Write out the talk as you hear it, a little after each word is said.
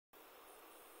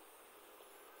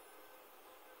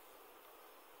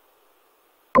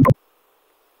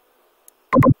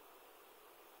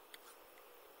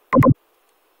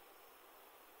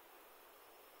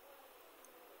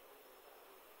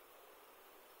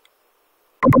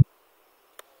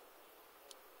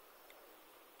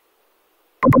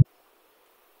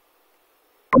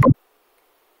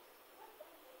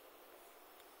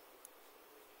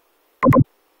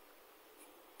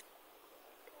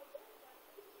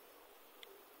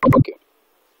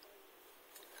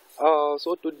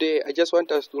So today I just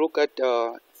want us to look at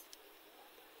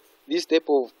this type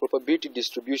of probability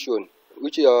distribution,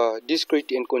 which are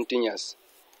discrete and continuous.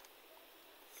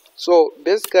 So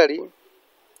basically,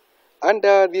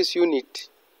 under this unit,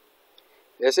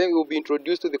 they're saying we'll be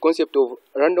introduced to the concept of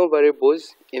random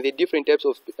variables and the different types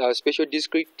of special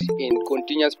discrete and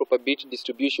continuous probability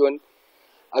distribution,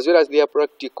 as well as their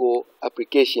practical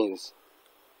applications.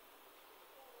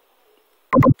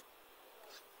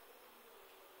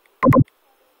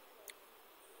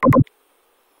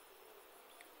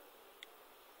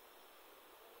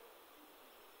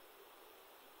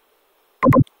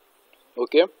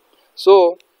 Okay,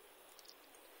 so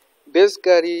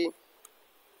basically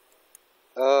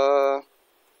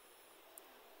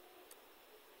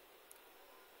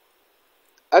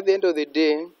at the end of the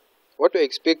day, what we're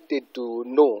expected to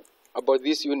know about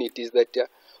this unit is that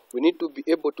we need to be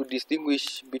able to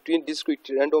distinguish between discrete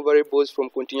random variables from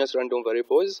continuous random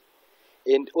variables,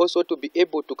 and also to be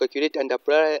able to calculate and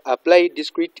apply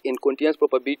discrete and continuous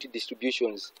probability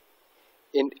distributions,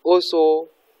 and also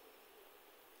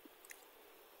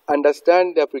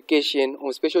understand the application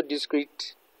of special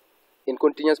discrete and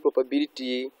continuous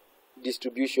probability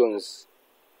distributions.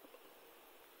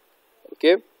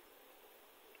 Okay.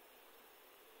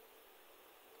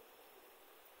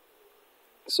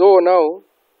 So now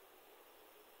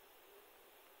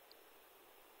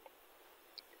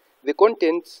the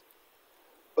contents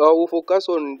will focus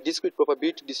on discrete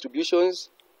probability distributions,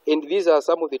 and these are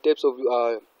some of the types of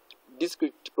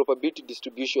discrete probability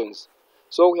distributions.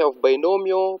 So we have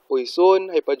binomial, Poisson,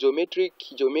 hypergeometric,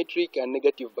 geometric, and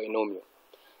negative binomial.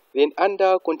 Then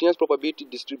under continuous probability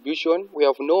distribution, we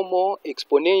have normal,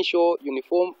 exponential,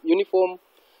 uniform,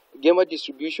 gamma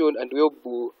distribution, and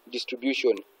Weibull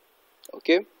distribution.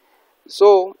 Okay,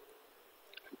 so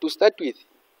to start with,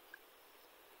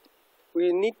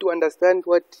 we need to understand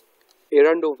what a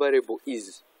random variable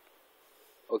is.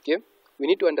 Okay, we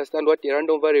need to understand what a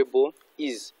random variable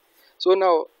is. So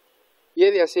now, here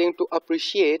they are saying to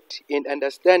appreciate and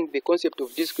understand the concept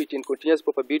of discrete and continuous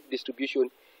probability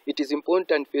distribution, it is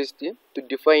important first to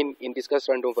define and discuss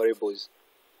random variables.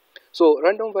 So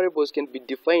random variables can be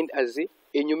defined as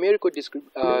a numerical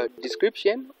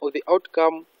description of the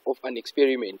outcome of an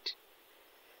experiment.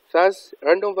 Thus,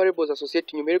 random variables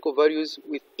associate numerical values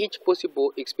with each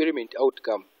possible experiment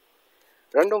outcome.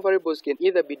 Random variables can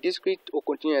either be discrete or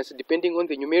continuous depending on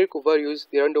the numerical values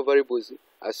the random variables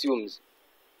assumes.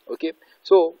 Okay,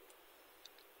 so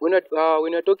when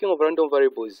we're talking of random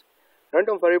variables,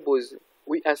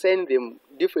 we assign them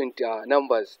different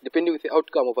numbers depending on the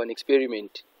outcome of an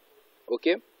experiment.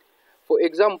 Okay, for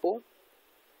example,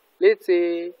 let's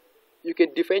say you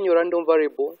can define your random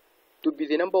variable to be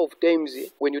the number of times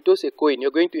when you toss a coin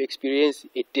you're going to experience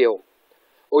a tail,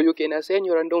 or you can assign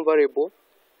your random variable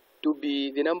to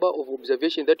be the number of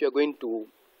observations that you are going to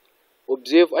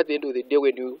observe at the end of the day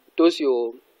when you toss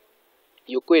your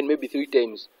coin maybe 3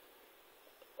 times.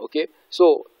 Okay,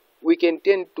 so we can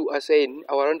tend to assign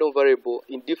our random variable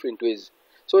in different ways.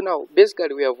 So now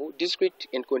basically we have discrete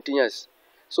and continuous.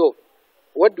 So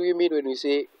what do we mean when we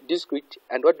say discrete,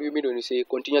 and what do we mean when we say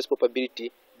continuous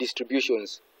probability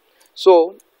distributions?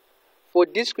 So for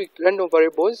discrete random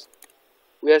variables,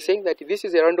 we are saying that this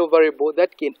is a random variable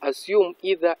that can assume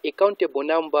either a countable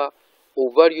number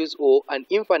of values or an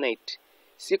infinite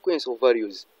sequence of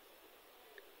values.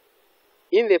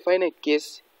 In the finite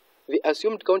case, the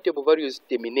assumed countable values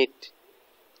terminate.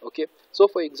 Okay, so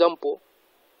for example,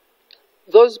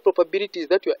 those probabilities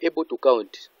that you are able to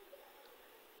count,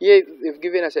 here they've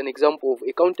given us an example of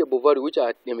a countable value which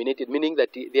are terminated, meaning that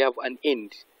they have an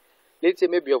end. Let's say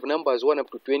maybe you have numbers 1 up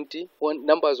to 20,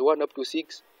 numbers 1 up to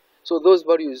 6. So those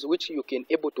values which you can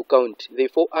able to count, they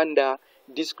fall under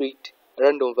discrete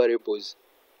random variables.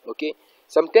 Okay,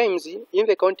 sometimes in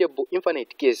the countable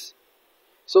infinite case,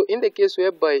 so in the case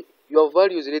whereby your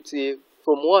values, let's say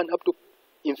from 1 up to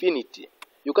infinity,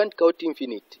 you can't count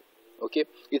infinity. Okay,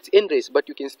 it's endless, but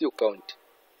you can still count.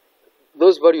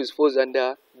 Those values falls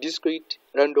under discrete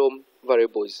random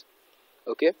variables.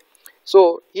 Okay,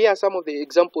 so here are some of the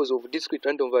examples of discrete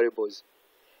random variables.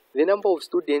 The number of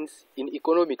students in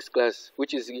economics class,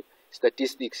 which is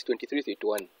statistics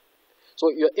 2331. So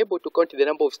you are able to count the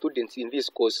number of students in this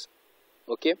course.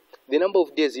 Okay, the number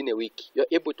of days in a week, you are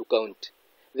able to count.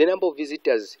 The number of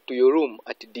visitors to your room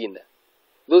at dinner,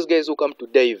 those guys who come to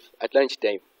dive at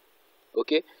lunchtime.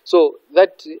 Okay, so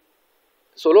that,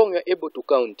 so long you are able to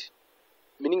count,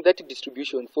 meaning that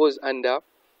distribution falls under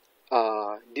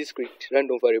discrete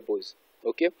random variables.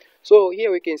 Okay, so here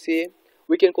we can say,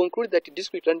 we can conclude that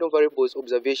discrete random variables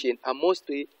observation are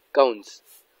mostly counts.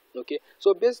 Okay,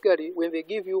 so basically when they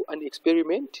give you an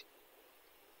experiment,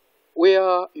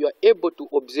 where you are able to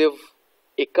observe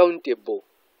a countable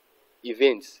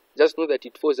events, just know that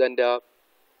it falls under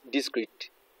discrete.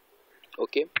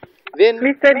 Okay. Then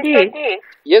Mr. D.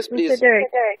 Yes, please. Mr.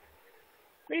 Derek.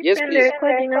 Please Yes, send please. the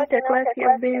recording of the class.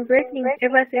 You've been breaking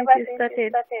ever since you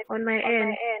started on my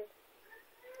end.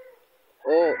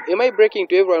 Oh, am I breaking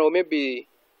to everyone, or maybe?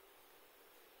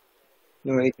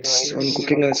 No, it's on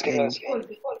Kukenga's end.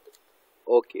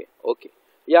 Okay, okay.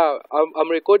 Yeah, I'm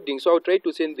recording, so I'll try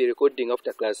to send the recording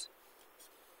after class.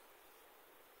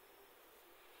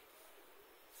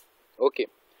 Okay.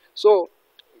 So,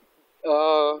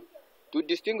 to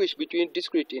distinguish between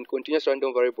discrete and continuous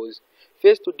random variables,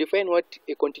 first to define what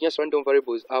a continuous random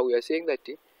variables are, we are saying that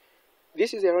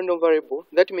this is a random variable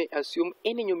that may assume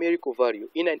any numerical value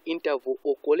in an interval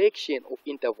or collection of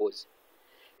intervals.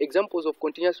 Examples of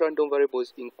continuous random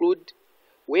variables include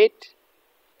weight.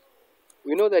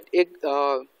 We know that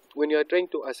when you are trying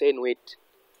to assign weight,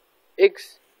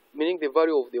 x, meaning the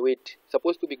value of the weight,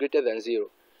 supposed to be greater than 0.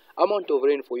 Amount of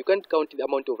rainfall, you can't count the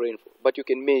amount of rainfall, but you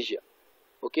can measure.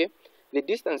 Okay. The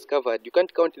distance covered, you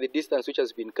can't count the distance which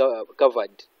has been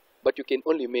covered, but you can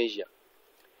only measure.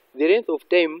 The length of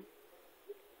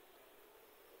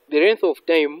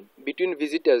time between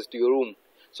visitors to your room.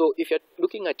 So if you're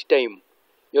looking at time,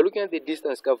 you're looking at the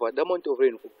distance covered, the amount of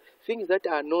rainfall. Things that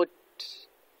are not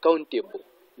countable,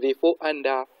 they fall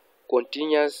under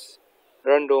continuous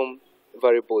random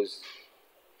variables.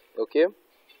 Okay.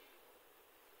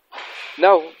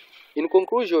 Now, in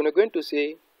conclusion, we're going to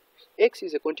say x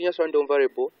is a continuous random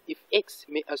variable if x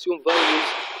may assume values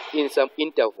in some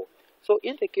interval. So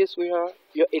in the case where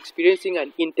you're experiencing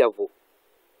an interval,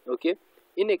 okay,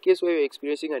 in a case where you're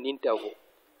experiencing an interval,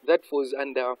 that falls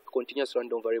under continuous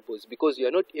random variables because you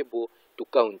are not able to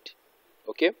count.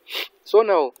 Okay. So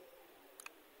now,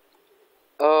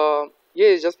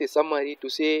 here is just a summary to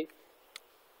say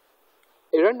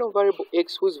a random variable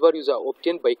x whose values are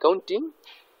obtained by counting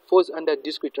falls under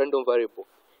discrete random variable,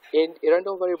 and a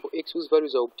random variable x whose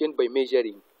values are obtained by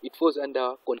measuring, it falls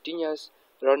under continuous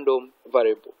random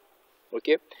variable.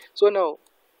 Okay. So now,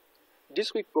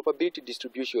 discrete probability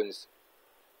distributions.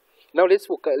 Now let's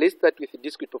start with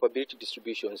discrete probability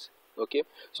distributions. Okay.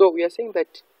 So we are saying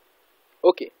that,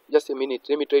 okay, just a minute,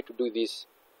 let me try to do this.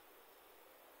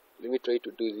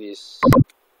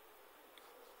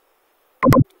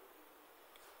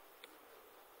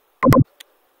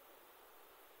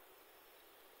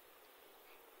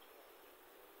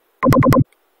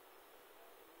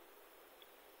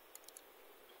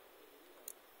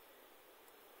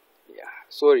 Yeah,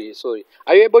 sorry.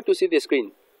 Are you able to see the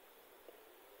screen?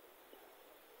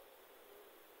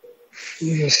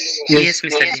 Yes,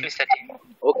 Mr. D.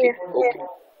 Okay.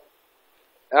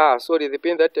 Sorry, the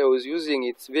pen that I was using,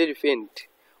 it's very faint.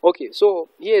 Okay, so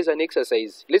here is an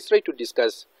exercise. Let's try to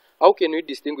discuss how can we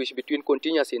distinguish between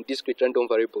continuous and discrete random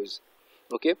variables.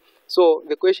 Okay, so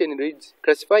the question reads,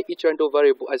 classify each random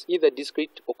variable as either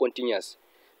discrete or continuous.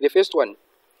 The first one,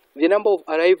 the number of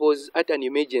arrivals at an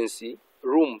emergency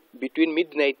room between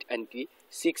midnight and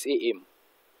 6 a.m.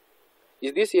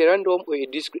 Is this a random or a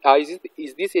discrete?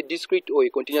 Is this a discrete or a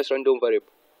continuous random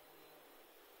variable?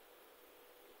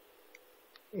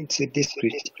 It's a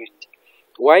discrete.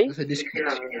 Why? It's a discrete.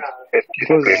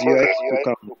 Because you are able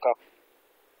to count.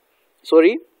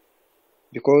 Sorry?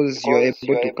 Because you are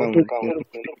able to count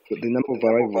the number of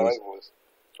arrivals.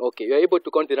 Okay, you are able to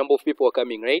count the number of people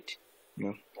coming, right?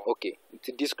 Yeah. Okay, it's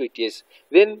a discrete, yes.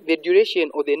 Then the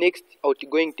duration of the next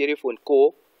outgoing telephone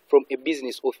call from a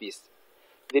business office.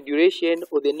 The duration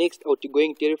of the next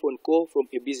outgoing telephone call from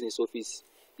a business office.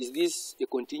 Is this a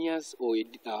continuous or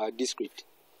a discrete?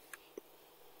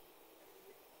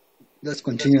 That's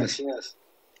continuous.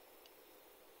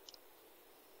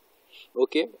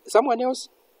 Okay, someone else?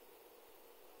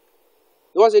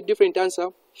 There was a different answer.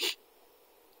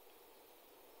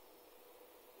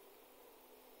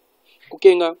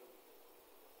 Kukenga.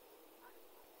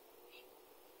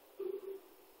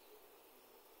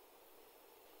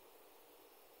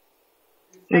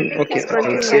 Okay, I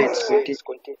would say it's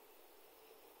continuous.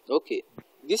 Okay,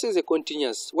 this is a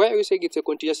continuous. Why are you saying it's a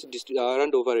continuous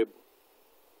random variable?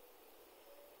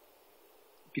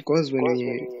 Because when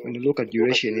you look at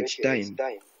duration, it's time.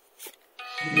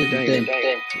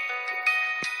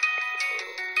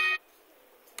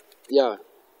 Yeah,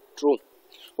 true.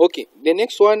 Okay, the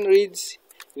next one reads,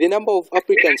 the number of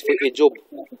applicants for a job.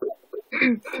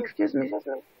 Excuse me.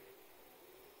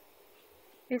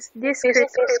 It's discrete.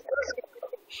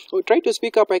 So try to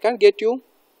speak up, I can't get you.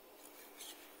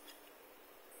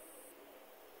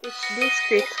 It's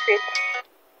discrete.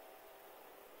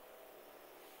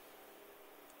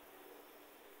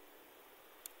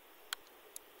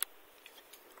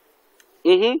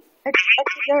 Mm-hmm.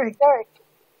 Sorry.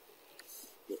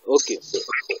 Okay.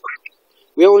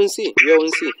 We are on C. We are on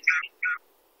C.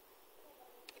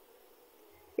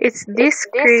 It's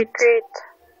discrete.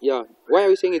 Yeah. Why are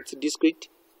you saying it's discrete?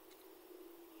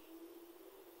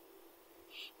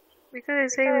 Because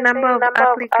it's saying number of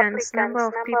applicants, number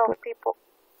of people.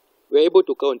 We're able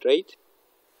to count, right?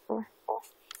 Oh.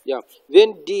 Yeah.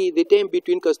 Then D, the time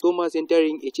between customers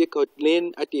entering a checkout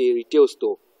lane at a retail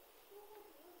store.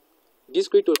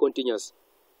 Discrete or continuous?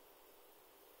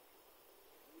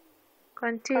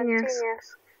 Continuous.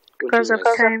 Because of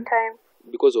time.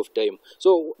 Because of time.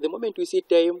 So the moment we see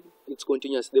time, it's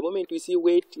continuous. The moment we see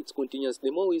weight, it's continuous.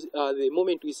 The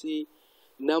moment we see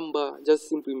number, just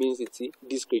simply means it's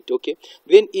discrete. Okay.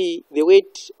 Then E, the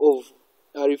weight of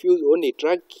refuse on a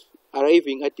truck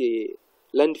arriving at a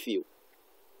landfill.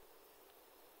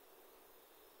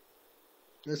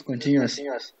 That's continuous.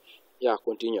 Yeah,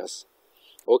 continuous.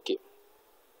 Okay.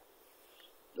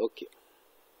 Okay.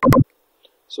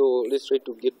 So let's try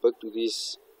to get back to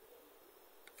this.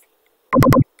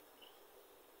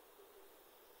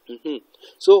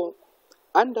 So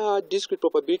under discrete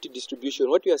probability distribution,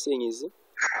 what we are saying is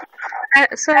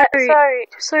Sorry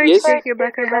Yes? to take you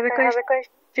back. I have a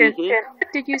question.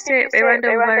 What did you say a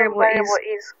random variable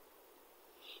is?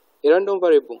 a random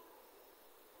variable.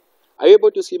 Are you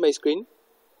able to see my screen?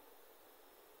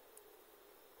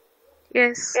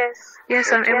 Yes.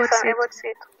 Yes, I'm able to see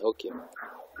it.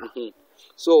 Okay.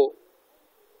 So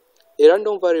a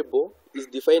random variable is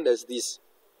defined as this.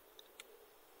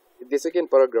 The second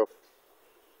paragraph.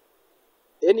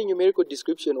 Any numerical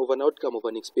description of an outcome of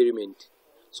an experiment.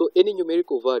 So any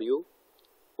numerical value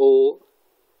or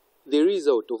the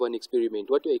result of an experiment,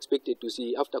 what you are expected to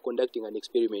see after conducting an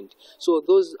experiment. So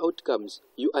those outcomes,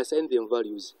 you assign them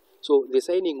values. So the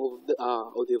signing of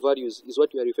the values is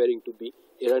what you are referring to be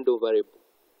a random variable.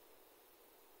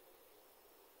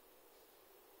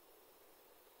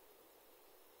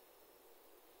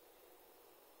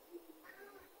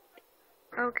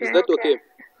 Okay. Is that okay?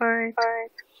 Alright.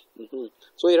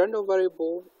 So a random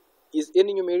variable is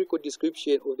any numerical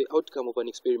description of the outcome of an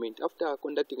experiment. After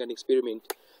conducting an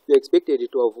experiment, you are expected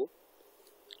to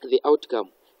have the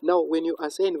outcome. Now, when you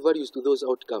assign values to those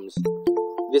outcomes,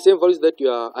 the same values that you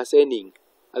are assigning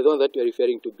are the one that you are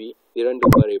referring to be the random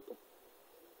variable.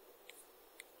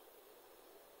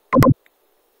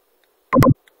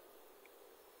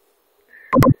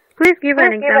 Please give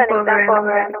an example of a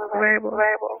random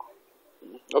variable.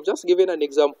 I've just given an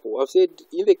example. I've said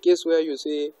in the case where you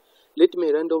say, let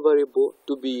me random variable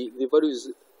to be the values,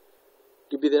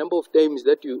 to be the number of times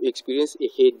that you experience a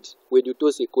head when you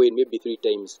toss a coin, maybe 3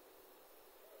 times.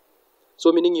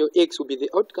 So meaning your X will be the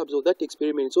outcomes of that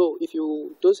experiment. So if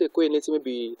you toss a coin, let's say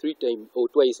maybe 3 times or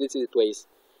twice, let's say twice,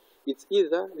 it's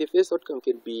either the first outcome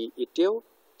can be a tail,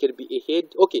 can be a head.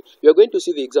 Okay, you are going to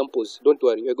see the examples. Don't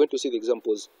worry, you are going to see the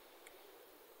examples.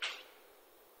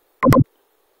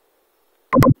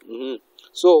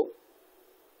 So,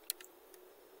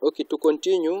 okay, to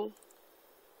continue,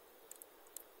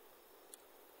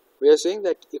 we are saying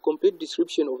that a complete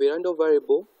description of a random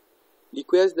variable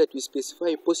requires that we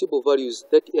specify possible values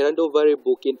that a random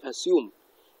variable can assume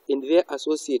and their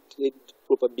associated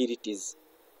probabilities.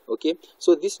 Okay,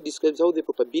 so this describes how the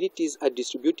probabilities are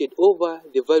distributed over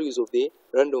the values of the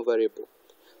random variable.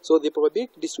 So the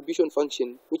probability distribution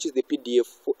function, which is the PDF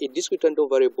for a discrete random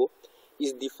variable,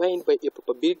 is defined by a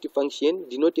probability function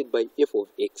denoted by f of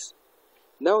x.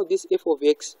 Now this f of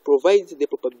x provides the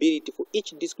probability for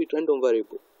each discrete random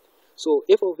variable. So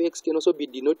f of x can also be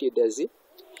denoted as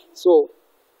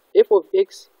f of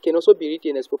x can also be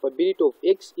written as probability of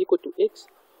x equal to x,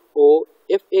 or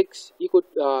fx equal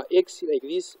to x like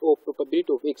this, or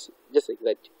probability of x just like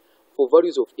that for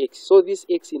values of x. So this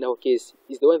x in our case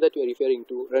is the one that we are referring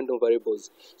to random variables.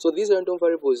 So these random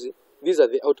variables, these are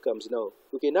the outcomes now.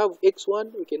 We can have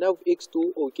x1, we can have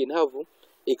x2, or we can have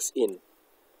xn.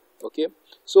 Okay,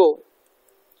 so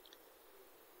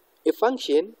a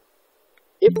function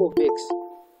f of x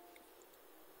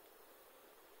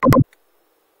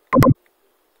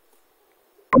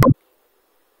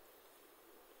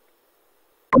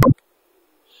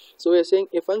so we are saying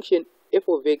a function f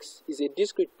of x is a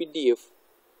discrete PDF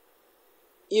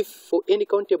if for any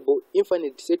countable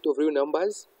infinite set of real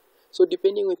numbers. So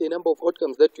depending on the number of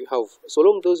outcomes that you have, so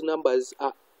long those numbers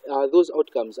are those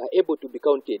outcomes are able to be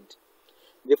counted,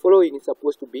 the following is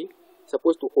supposed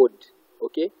to hold.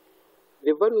 Okay,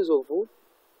 the values of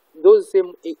those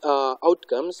same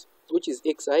outcomes, which is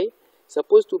xi,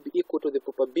 supposed to be equal to the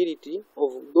probability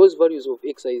of those values of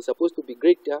xi is supposed to be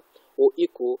greater or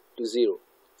equal to 0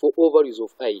 for all values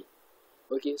of I.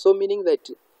 Okay, so meaning that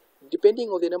depending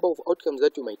on the number of outcomes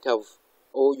that you might have,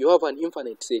 or you have an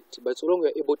infinite set, but so long you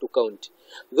are able to count,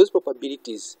 those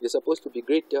probabilities, they're supposed to be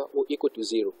greater or equal to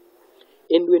 0.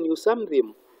 And when you sum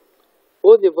them,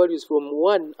 all the values from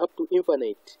 1 up to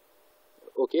infinite,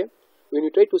 okay, when you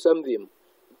try to sum them,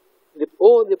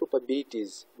 all the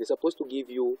probabilities, they're supposed to give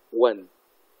you 1.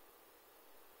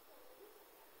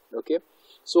 Okay,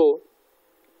 so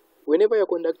whenever you're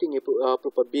conducting a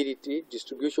probability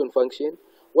distribution function,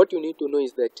 what you need to know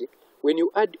is that when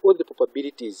you add all the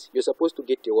probabilities, you're supposed to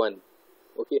get a 1.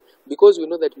 Okay, because we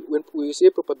know that when we say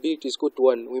probability is equal to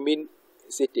 1, we mean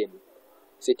certainty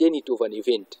of an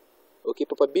event. Okay,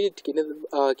 probability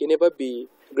can never be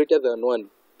greater than 1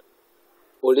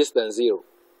 or less than 0.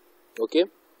 Okay,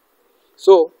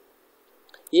 so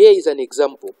here is an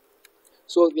example.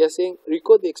 So we are saying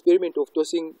record the experiment of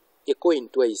tossing a coin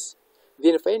twice.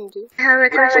 Then find. I have a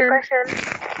question.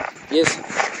 Yes.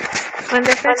 On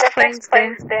the first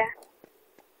point there.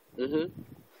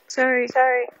 Sorry.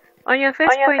 On your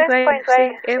first point where you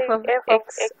say f of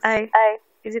xi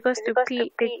is equals to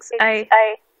pxi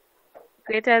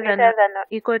greater than or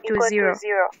equal to 0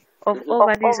 of all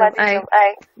values of I.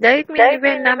 Does it mean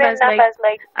even numbers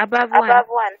like above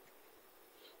 1?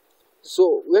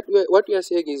 So what we are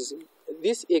saying is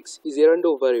this x is a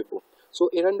random variable. So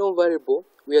a random variable,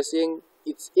 we are saying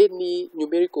it's any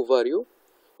numerical value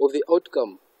of the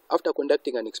outcome after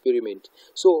conducting an experiment.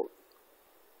 So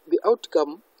the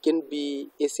outcome can be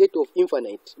a set of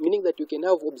infinite, meaning that you can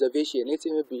have observation, let's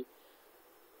say maybe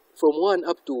from 1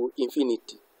 up to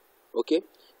infinity. Okay,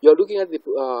 you are looking at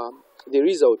the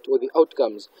result or the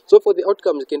outcomes. So for the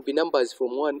outcomes, it can be numbers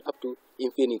from 1 up to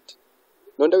infinity.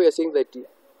 No wonder we are saying that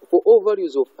for all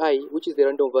values of I, which is the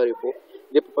random variable,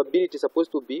 the probability is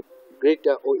supposed to be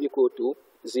greater or equal to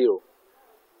 0,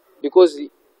 because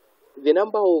the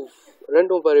number of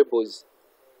random variables,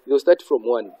 they will start from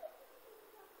 1.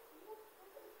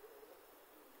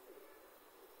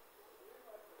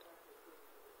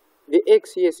 The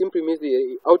x here simply means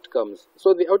the outcomes.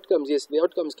 So the outcomes, yes, the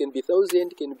outcomes can be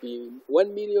 1,000, can be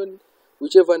 1,000,000,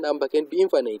 whichever number, can be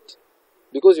infinite,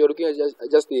 because you're looking at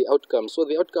just the outcomes. So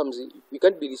the outcomes, you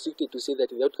can't be restricted to say that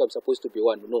the outcome is supposed to be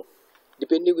 1. No.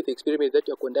 Depending with the experiment that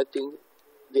you're conducting,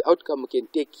 the outcome can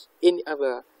take any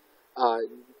other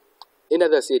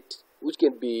set, which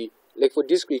can be, like for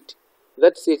discrete,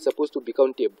 that set is supposed to be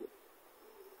countable.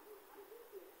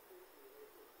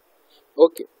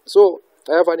 Okay, so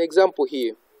I have an example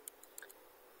here.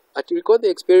 To record the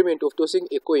experiment of tossing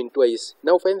a coin twice,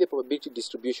 now find the probability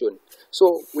distribution.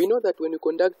 So we know that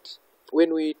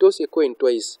when we toss a coin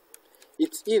twice,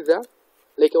 it's either,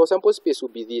 like our sample space will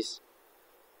be this.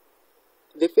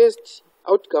 The first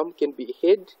outcome can be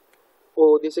head,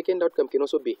 or the second outcome can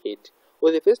also be head. Or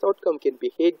the first outcome can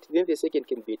be head, then the second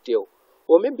can be tail.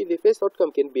 Or maybe the first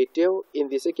outcome can be a tail, and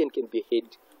the second can be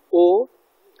head. Or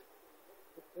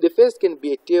the first can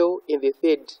be a tail, and the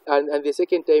third, and the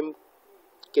second time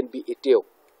can be a tail.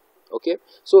 Okay,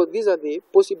 so these are the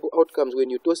possible outcomes when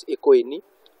you toss a coin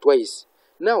twice.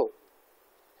 Now,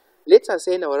 let's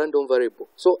assign our random variable.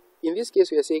 So in this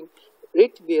case, we are saying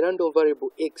let the random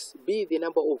variable x be the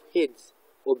number of heads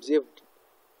observed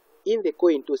in the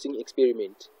coin tossing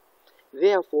experiment.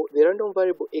 Therefore, the random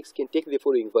variable x can take the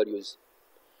following values.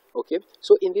 Okay,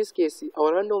 so in this case,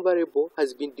 our random variable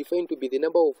has been defined to be the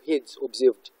number of heads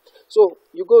observed. So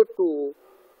you go to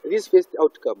this first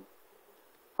outcome.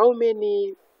 How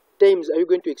many times are you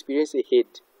going to experience a head?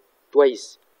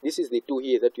 Twice. This is the 2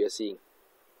 here that you are seeing.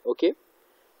 Okay,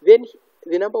 then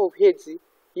the number of heads,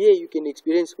 here you can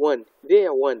experience 1,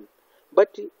 there 1.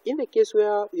 But in the case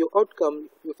where your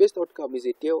first outcome is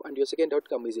a tail and your second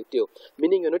outcome is a tail,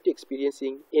 meaning you're not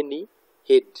experiencing any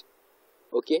head.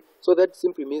 Okay, so that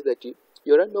simply means that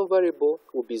your random variable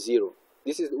will be 0.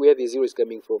 This is where the 0 is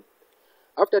coming from.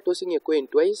 After tossing a coin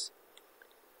twice,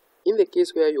 in the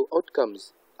case where your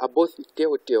outcomes are both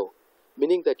tail,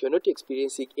 meaning that you're not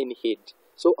experiencing any head.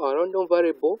 So our random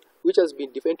variable, which has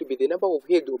been defined to be the number of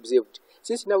heads observed,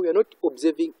 since now we are not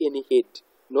observing any head,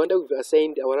 no wonder we've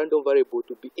assigned our random variable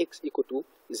to be x equal to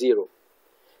 0.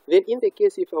 Then in the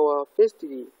case if our first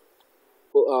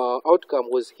outcome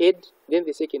was head, then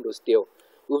the second was tail,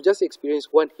 we've just experienced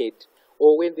 1 head.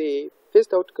 Or when the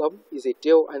first outcome is a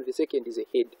tail and the second is a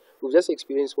head, we've just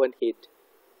experienced 1 head.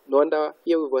 No wonder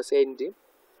here we've assigned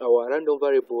our random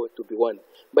variable to be 1.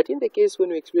 But in the case when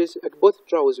we experience at both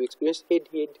trials, we experience head,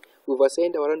 we've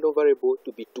assigned our random variable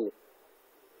to be 2.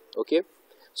 Okay,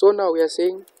 so now we are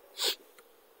saying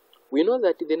we know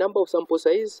that the number of sample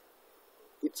size,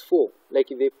 it's 4, like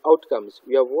the outcomes.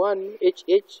 We have 1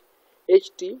 HH,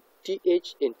 HT,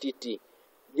 TH, and TT.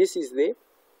 This is the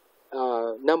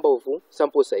number of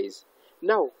sample size.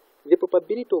 Now, the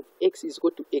probability of x is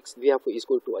equal to x, therefore is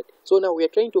equal to what? So now we are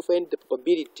trying to find the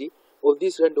probability of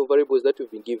these random variables that we've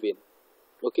been given.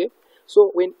 Okay?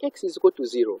 So when x is equal to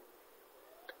 0,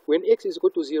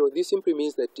 this simply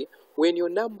means that when your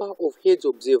number of heads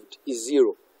observed is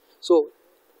 0, so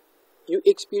you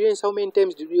experience, how many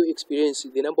times did you experience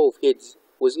the number of heads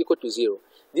was equal to 0?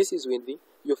 This is when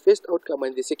your first outcome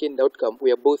and the second outcome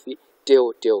were both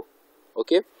tail.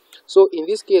 Okay? So in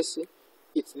this case,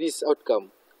 it's this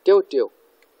outcome, tail.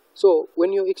 So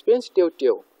when you experience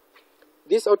tail,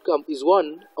 this outcome is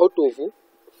 1 out of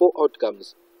 4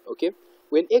 outcomes. Okay?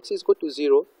 When x is equal to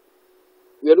 0,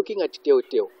 we are looking at tail.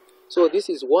 So this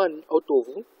is 1 out of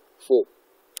 4.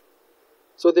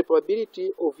 So the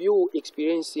probability of you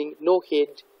experiencing no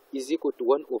head is equal to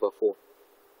 1 over 4.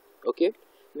 Okay?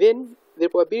 Then the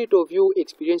probability of you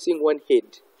experiencing one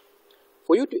head.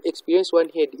 For you to experience one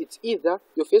head, it's either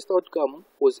your first outcome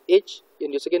was h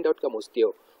and your second outcome was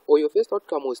tail, or your first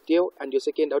outcome was tail and your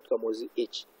second outcome was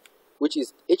h, which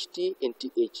is ht and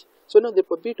th. So now the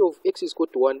probability of x is equal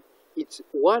to 1, it's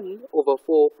 1 over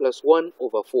 4 plus 1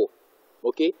 over 4.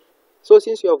 Okay? So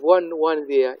since you have 1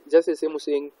 there, just the same as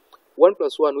saying 1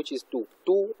 plus 1, which is 2,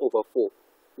 2 over 4.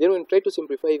 Then when you try to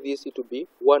simplify this, it will be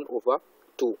 1 over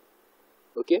 2.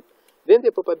 Okay? Then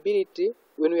the probability,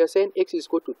 when we assign x is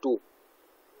equal to 2,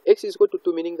 x is equal to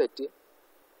 2 meaning that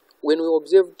when we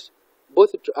observed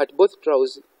at both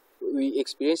trials, we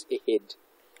experienced a head.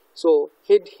 So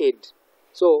head.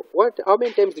 So how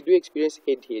many times did we experience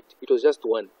head? It was just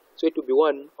 1. So it will be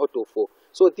 1 out of 4.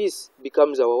 So this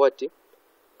becomes our what?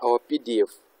 Our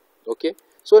PDF. Okay?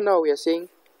 So now we are saying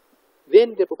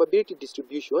then the probability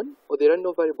distribution of the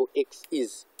random variable x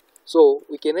is. So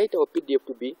we can write our PDF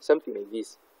to be something like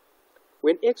this.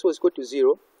 When x was equal to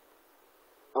 0,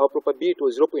 our probability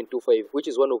was 0.25, which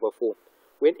is 1 over 4.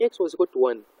 When x was equal to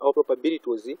 1, our probability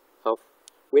was half.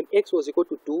 When x was equal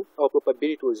to 2, our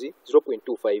probability was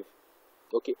 0.25.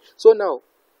 Okay, so now,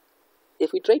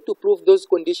 if we try to prove those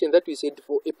conditions that we said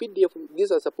for a PDF,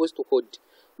 these are supposed to hold.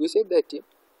 We said that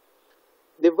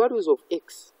the values of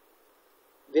x,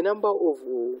 the number of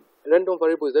random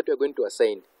variables that we are going to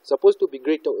assign, supposed to be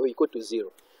greater or equal to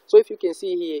 0. So if you can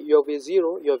see here, you have a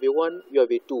 0, you have a 1, you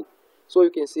have a 2. So you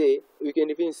can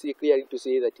even see clearly to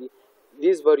say that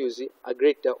these values are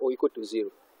greater or equal to 0.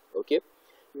 Okay?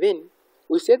 Then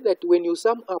we said that when you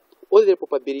sum up all the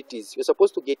probabilities, you're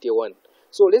supposed to get a 1.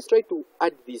 So let's try to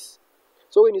add this.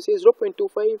 So when you say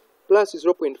 0.25 plus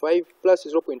 0.5 plus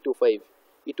 0.25,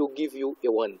 it will give you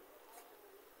a 1.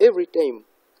 Every time,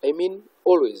 I mean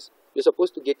always, you're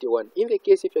supposed to get a 1. In the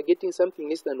case if you're getting something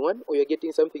less than 1 or you're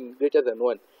getting something greater than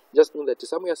 1, just know that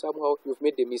somehow you've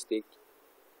made a mistake.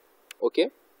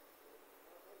 Okay?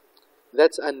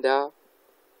 That's under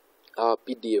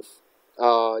PDF,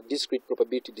 discrete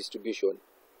probability distribution.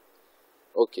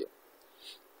 Okay.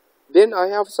 Then I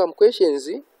have some questions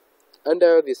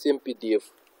under the same PDF.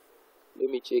 Let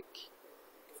me check.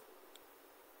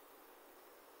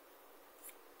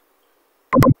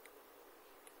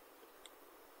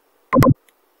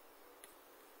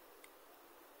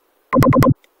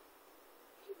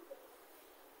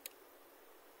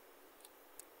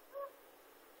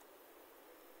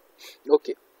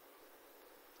 Okay.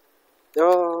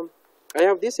 I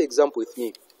have this example with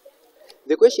me.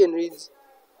 The question reads,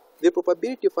 the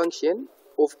probability function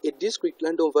of a discrete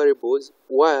random variables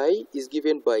y is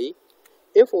given by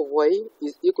f of y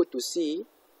is equal to c,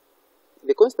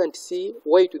 the constant c,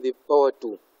 y to the power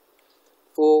 2,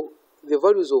 for the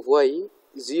values of y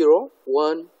 0,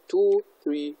 1, 2,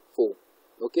 3, 4.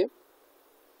 Okay?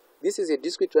 This is a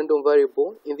discrete random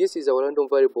variable, and this is our random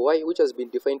variable y, which has been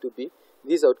defined to be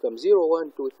this outcome 0,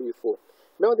 1, 2, 3, 4.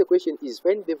 Now the question is,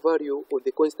 find the value of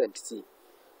the constant c.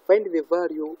 Find the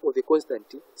value of the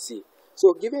constant c.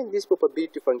 So given this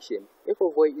probability function, f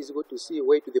of y is equal to c,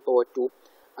 y to the power 2,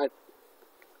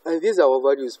 and these are our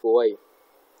values for y,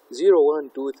 0,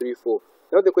 1, 2, 3, 4.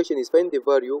 Now the question is, find the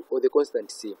value of the constant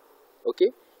c.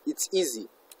 Okay? It's easy.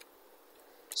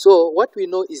 So what we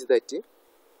know is that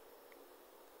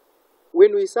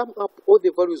when we sum up all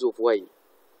the values of y,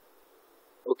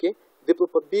 okay, the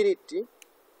probability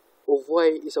of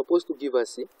y is supposed to give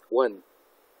us 1.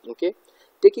 Okay?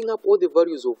 Taking up all the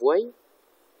values of y,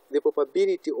 the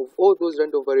probability of all those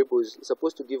random variables is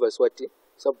supposed to give us what?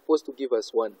 Supposed to give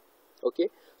us 1. Okay?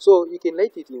 So you can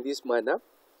write it in this manner.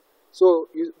 So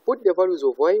you put the values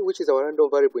of y, which is our random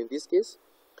variable in this case.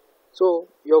 So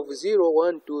you have 0,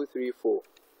 1, 2, 3, 4,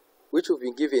 which will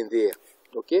be given there.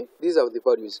 Okay? These are the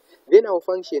values. Then our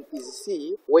function is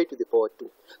c, y to the power 2.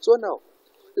 So now,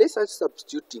 let's start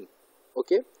substituting.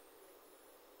 Okay?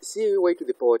 cy to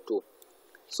the power 2.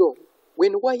 So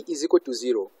when y is equal to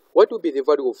 0, what will be the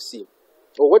value of c?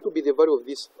 Or what will be the value of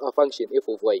this function f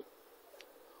of y?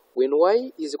 When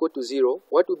y is equal to 0,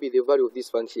 what will be the value of this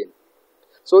function?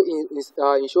 So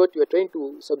in short, we are trying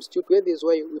to substitute where there is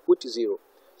y, we put 0.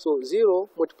 So 0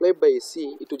 multiplied by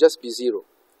c, it will just be 0,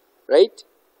 right?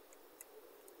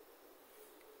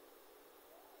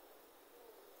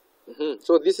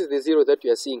 So this is the 0 that we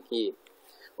are seeing here.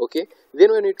 Okay,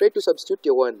 then when we try to substitute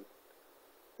a 1,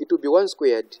 it will be 1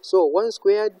 squared. So 1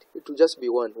 squared, it will just be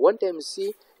 1. 1 times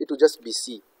c, it will just be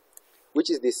c, which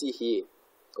is the c here.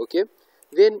 Okay,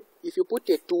 then if you put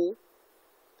a 2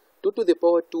 to the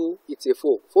power 2, it's a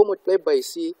 4. 4 multiplied by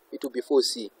c, it will be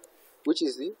 4c, which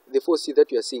is the 4c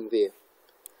that you are seeing there.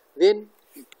 Then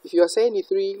if you assign a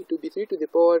 3, it will be 3 to the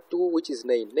power 2, which is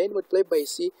 9. 9 multiplied by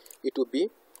c, it will be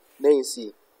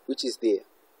 9c, which is there.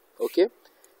 Okay,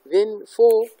 then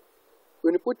 4,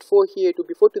 when you put 4 here, it will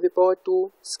be 4 to the power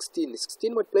 2, 16.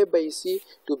 16 multiplied by c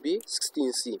to be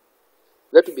 16c.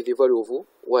 That will be the value of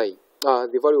y,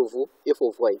 the value of f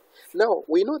of y. Now,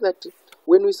 we know that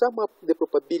when we sum up the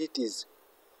probabilities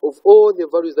of all the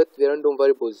values that the random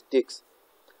variables takes,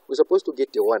 we're supposed to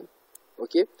get a 1.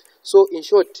 Okay, so in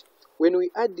short, when we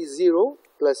add the 0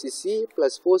 plus c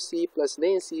plus 4c plus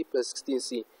 9c plus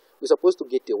 16c, we're supposed to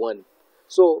get a 1.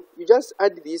 So you just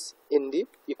add this and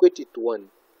equate it to 1.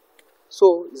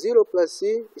 So 0 plus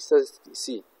c is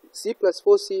c. C plus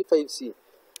 4c, 5c.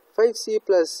 5c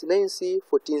plus 9c,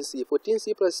 14c.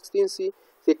 14c plus 16c,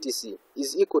 30c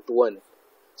is equal to 1.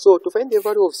 So to find the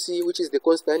value of c, which is the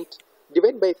constant,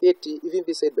 divide by 30, even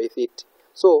this side by 30.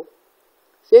 So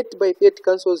 30 by 30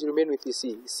 cancels, remain with the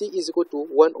c. c is equal to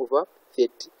 1 over 30.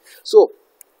 So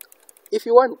if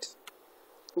you want,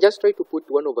 just try to put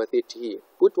 1 over 30 here.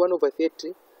 Put 1 over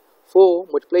 30, 4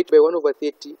 multiplied by 1 over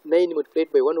 30, 9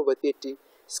 multiplied by 1 over 30,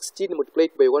 16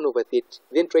 multiplied by 1 over 30.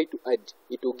 Then try to add.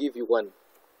 It will give you 1.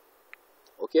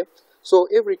 Okay? So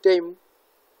every time,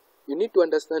 you need to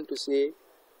understand to say,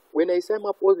 when I sum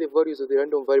up all the values of the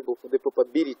random variable for the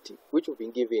probability which you've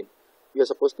been given, you are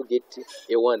supposed to get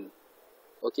a 1.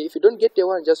 Okay? If you don't get a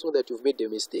 1, just know that you've made a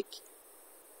mistake.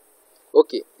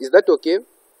 Okay? Is that okay?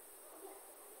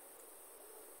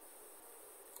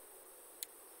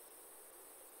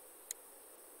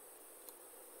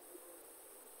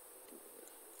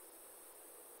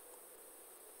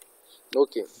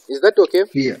 Okay, is that okay?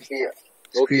 Yeah.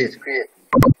 Okay.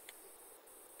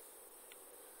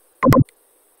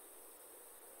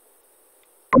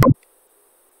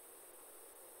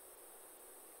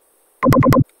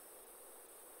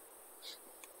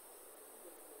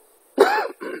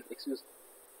 Excuse me.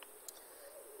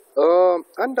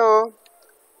 Under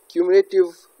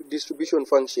cumulative distribution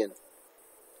function,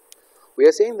 we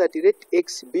are saying that let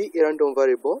x be a random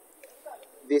variable.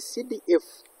 The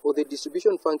CDF, or the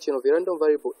distribution function of a random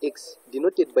variable x,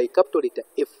 denoted by capital letter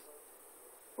F.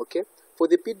 Okay? For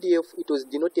the PDF, it was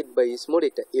denoted by small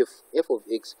letter f, f of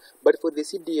x. But for the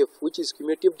CDF, which is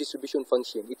cumulative distribution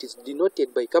function, it is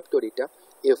denoted by capital letter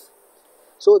F.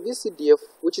 So this CDF,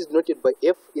 which is denoted by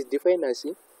f, is defined as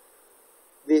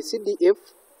the CDF,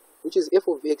 which is f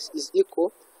of x, is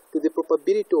equal to the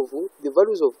probability of the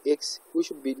values of x, which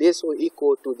should be less or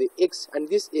equal to the x, and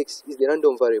this x is the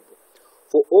random variable.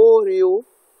 For all real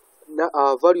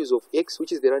values of x,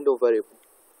 which is the random variable,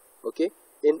 okay,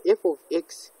 and f of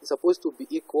x is supposed to be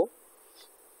equal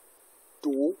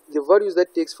to the values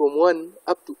that takes from 1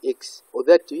 up to x, or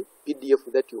that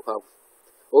PDF that you have.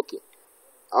 Okay,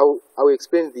 I'll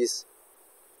explain this,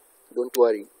 don't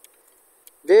worry.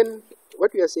 Then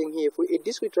what we are saying here, for a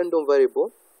discrete random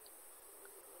variable,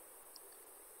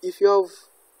 if you have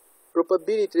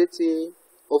probability, let's say,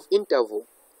 of interval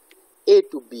a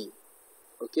to b,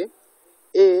 okay,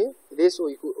 a less or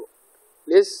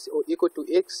equal to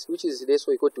x, which is less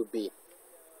or equal to b.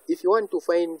 If you want to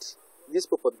find this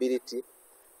probability,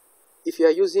 if you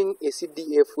are using a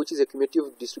CDF, which is a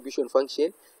cumulative distribution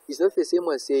function, it's not the same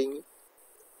as saying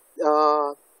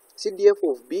CDF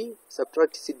of b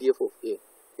subtract CDF of a.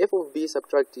 F of b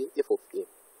subtract f of a.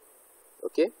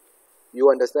 Okay, you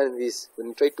understand this when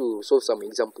you try to solve some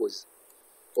examples.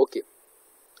 Okay,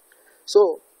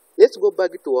 so let's go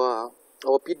back to our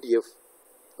PDF.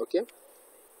 Okay,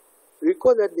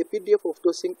 recall that the PDF of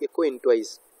tossing a coin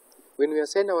twice, when we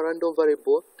assign our random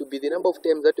variable to be the number of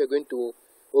times that we are going to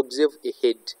observe a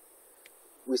head,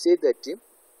 we say that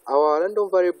our random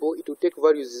variable, it will take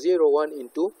values 0, 1,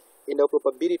 and 2, and our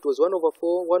probability was 1 over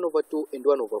 4, 1 over 2, and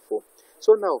 1 over 4.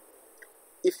 So now,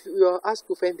 if you are asked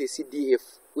to find the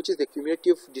CDF, which is the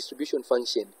cumulative distribution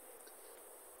function,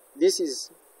 this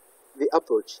is the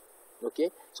approach.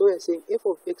 Okay, so we are saying f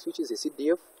of x, which is a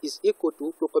CDF, is equal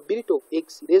to probability of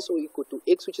x less or equal to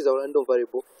x, which is our random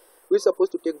variable. We're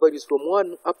supposed to take values from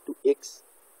 1 up to x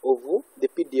of the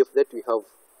PDF that we have.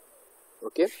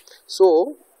 Okay,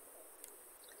 so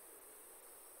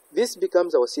this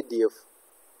becomes our CDF.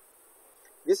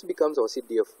 This becomes our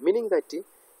CDF, meaning that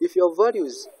if your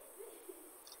values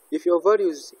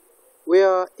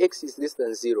where x is less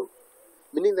than 0,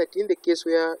 meaning that in the case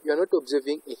where you are not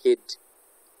observing a head,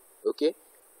 okay,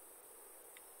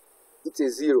 it's a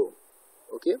 0.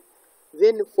 Okay,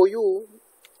 then for you,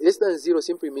 less than 0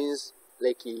 simply means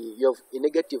like you have a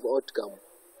negative outcome,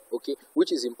 okay,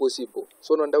 which is impossible.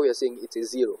 So no wonder we are saying it's a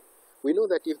 0. We know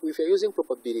that if you are using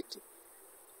probability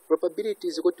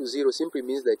is equal to 0 simply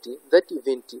means that that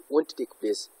event won't take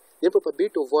place. Then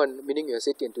probability of 1, meaning you are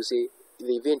certain to say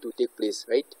the event will take place,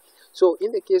 right? So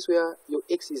in the case where your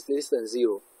x is less than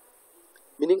 0,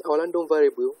 meaning our random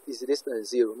variable is less than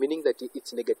 0, meaning that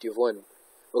it's negative 1.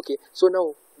 Okay, so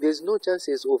now there's no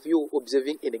chances of you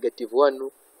observing a negative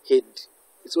 1 head.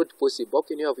 It's not possible. How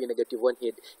can you have a negative 1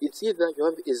 head? It's either you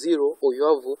have a 0 or you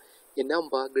have a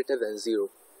number greater than 0.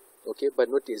 Okay, but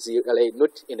not a 0, like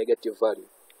not a negative value.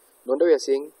 No wonder we are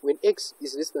saying when x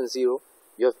is less than 0,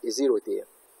 you have a 0 there.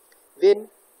 Then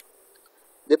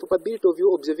the probability of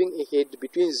you observing a head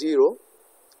between 0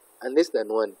 and less than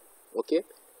 1. Okay,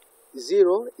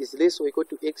 0 is less or equal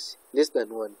to x less than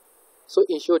 1. So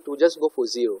in short, we'll just go for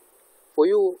 0. For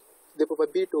you, the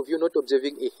probability of you not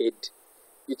observing a head,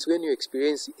 it's when you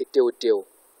experience a telltale.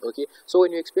 Okay, so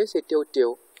when you experience a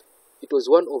telltale, it was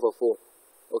 1 over 4.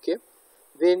 Okay,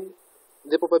 then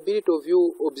the probability of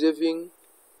you observing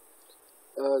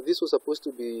this was supposed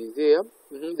to be there.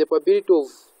 The probability of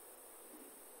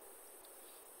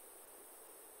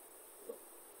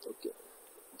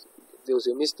there was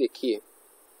a mistake here.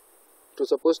 It was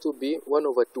supposed to be 1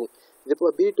 over 2. The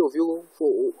probability of you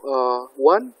for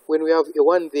 1, when we have a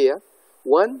 1 there,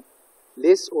 1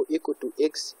 less or equal to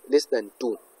x less than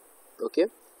 2. Okay,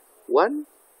 1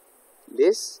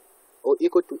 less or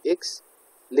equal to x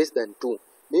less than 2.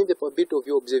 Meaning the probability of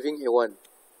you observing a 1,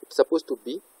 it's supposed to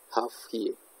be half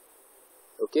here.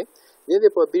 Okay, then the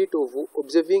probability of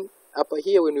observing up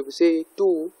here, when we say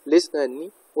 2 less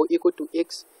than or equal to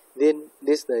x, then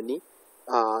less than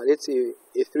let's say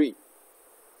a 3.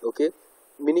 Okay,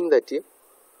 meaning that you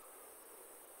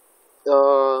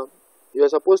are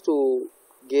supposed to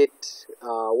get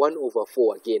 1 over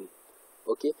 4 again.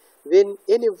 Okay, then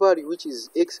any value which is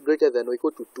x greater than or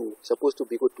equal to 2 is supposed to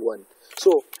be equal to 1.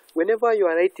 So whenever you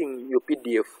are writing your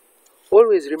PDF,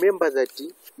 always remember that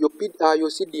your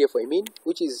CDF,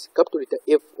 which is capital letter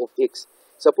F of x,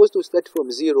 supposed to start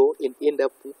from 0 and end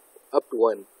up to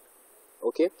 1.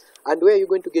 Okay, and where are you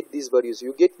going to get these values?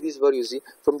 You get these values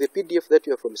from the PDF that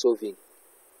you are from solving.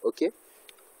 Okay,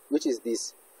 which is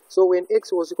this. So when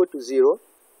x was equal to 0,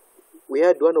 we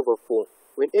had 1 over 4.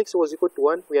 When x was equal to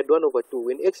 1, we had 1 over 2.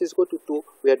 When x is equal to 2,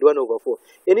 we had 1 over 4.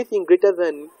 Anything greater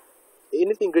than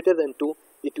 2,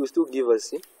 it will still give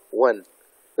us 1.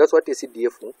 That's what a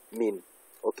CDF mean.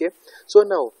 Okay, so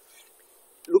now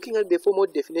looking at the formal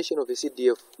definition of a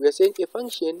CDF, we are saying a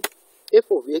function f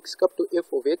of x, capital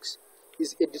F of x,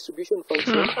 is a distribution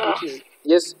function which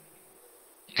is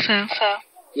Sir.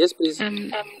 Yes, please.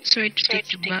 Sorry to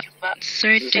take you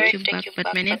back, but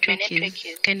my network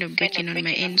is kind of breaking on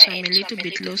my end, so I'm a little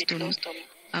bit lost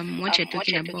on what you're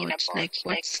talking about, like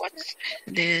what's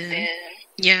the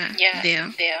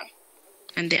there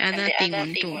and the other thing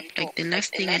on top, like the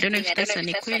last thing. I don't know if that's an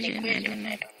equation. I don't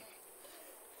know.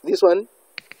 This one.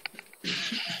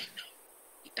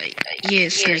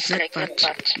 Yes, like that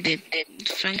part, the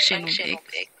function of x.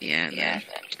 Yeah.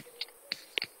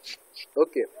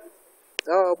 Okay.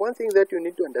 One thing that you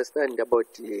need to understand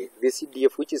about the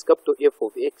CDF, which is capital F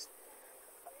of x,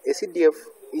 a CDF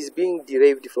is being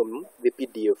derived from the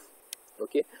PDF.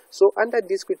 Okay. So under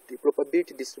discrete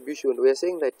probability distribution, we are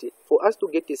saying that for us to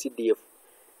get a CDF,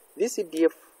 this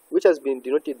CDF, which has been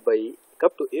denoted by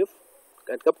capital F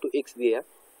and capital X there,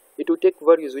 it will take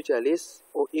values which are less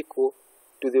or equal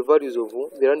to the values of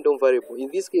the random variable. In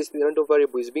this case, the random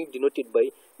variable is being denoted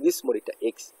by this small letter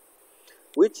x,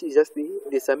 which is just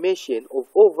the summation of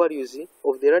all values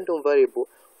of the random variable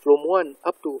from 1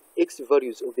 up to x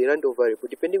values of the random variable,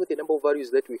 depending on the number of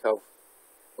values that we have.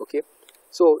 Okay,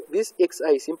 so this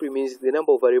xi simply means the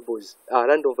number of variables,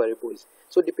 random variables.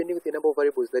 So depending on the number of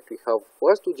variables that we have,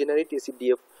 for us to generate a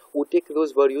CDF, we'll take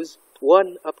those values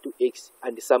 1 up to x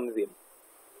and sum them.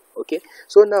 Okay,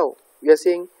 so now we are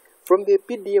saying from the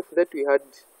PDF that we had,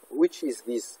 which is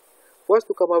this, for us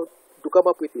to come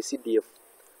up with a CDF,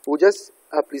 we'll just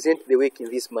present the work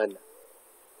in this manner.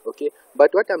 Okay,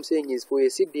 but what I'm saying is for a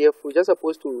CDF, we're just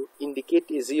supposed to indicate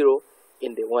a 0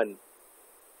 and a 1.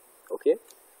 Okay,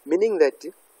 meaning that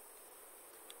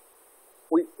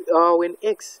when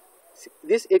x,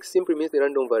 this x simply means the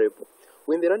random variable.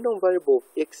 When the random variable of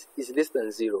x is less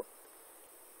than 0,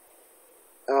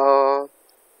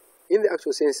 in the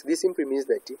actual sense, this simply means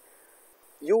that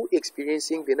you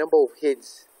experiencing the number of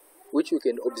heads which you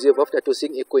can observe after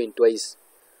tossing a coin twice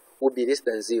will be less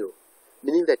than 0.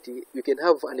 Meaning that you can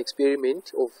have an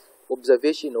experiment of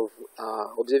observation of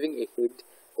observing a head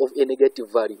of a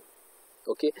negative value.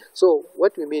 Okay, so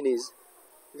what we mean is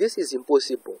this is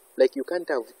impossible. Like you can't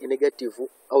have a negative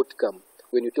outcome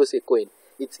when you toss a coin.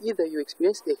 It's either you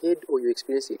experience a head or you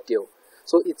experience a tail.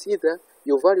 So it's either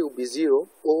your value will be 0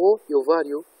 or your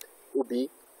value will be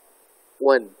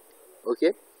 1.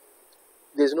 Okay,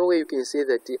 there's no way you can say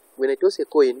that when I toss a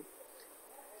coin,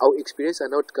 I'll experience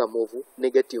an outcome of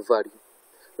negative value.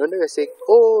 Now we say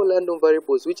all random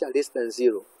variables which are less than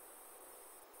 0,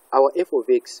 our f of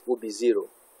x will be 0.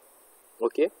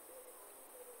 Okay,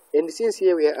 and since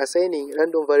here we are assigning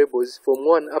random variables from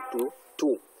 1 up to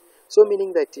 2, so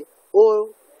meaning that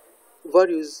all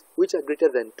values which are greater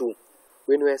than 2,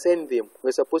 when we assign them,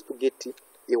 we're supposed to get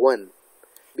a 1.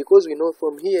 Because we know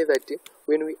from here that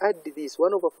when we add this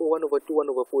 1 over 4, 1 over 2, 1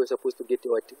 over 4, we're supposed to get a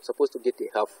what? Supposed to get a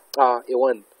half, a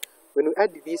 1. When we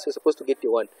add this, we're supposed to get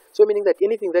a 1. So meaning that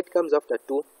anything that comes after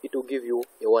 2, it will give you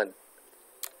a 1.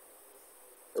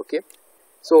 Okay,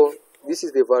 so this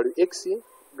is the value x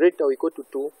greater or equal to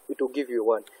 2, it will give you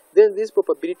 1. Then these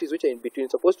probabilities which are in between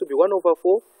supposed to be 1 over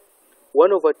 4,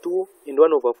 1 over 2, and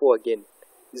 1 over 4 again.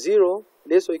 0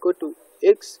 less or equal to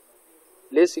x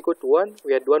less equal to 1,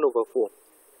 we had 1 over 4.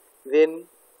 Then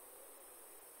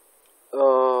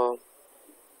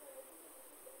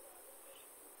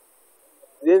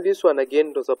this one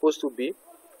again was supposed to be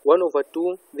 1 over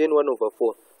 2, then 1 over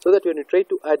 4. So that when we try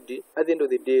to add, at the end of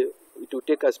the day, it will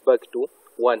take us back to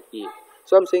 1 here.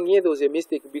 So I'm saying here there was a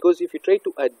mistake, because if you try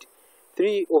to add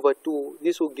 3 over 2,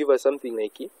 this will give us something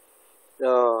like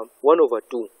 1 over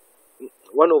 2,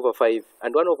 1 over 5,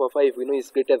 and 1 over 5 we know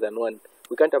is greater than 1.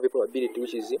 We can't have a probability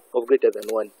which is of greater than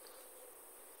 1.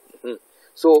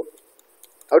 So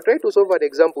I'll try to solve an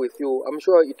example with you. I'm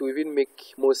sure it will even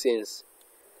make more sense.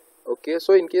 Okay,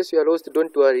 so in case you are lost,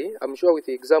 don't worry. I'm sure with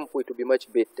the example it will be much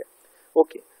better.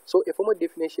 Okay, so a formal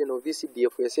definition of this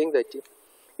CDF, we are saying that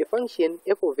a function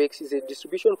f of x is a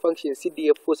distribution function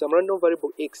CDF for some random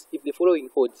variable x if the following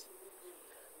holds.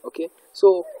 Okay,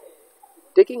 so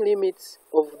taking limits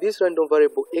of this random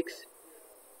variable x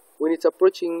when it's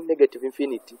approaching negative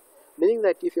infinity, meaning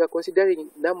that if you are considering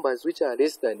numbers which are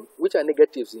less than, which are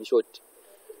negatives in short,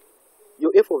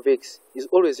 your f of x is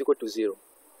always equal to 0.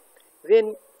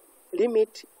 Then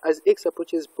limit as x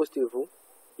approaches positive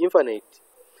infinite,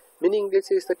 meaning let's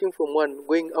say starting from 1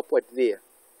 going upward there,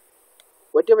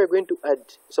 whatever you're going to add,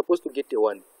 you're supposed to get a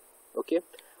 1. Okay,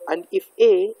 and if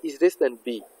a is less than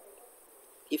b,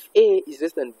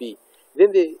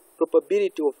 then the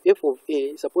probability of f of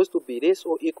a is supposed to be less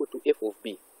or equal to f of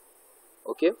b.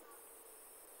 Okay,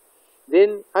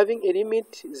 then having a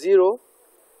limit 0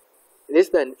 less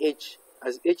than h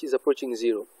as h is approaching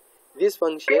 0, this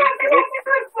function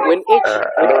when h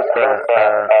hello sir,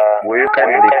 will you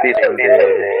kindly repeat on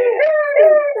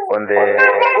the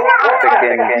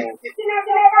second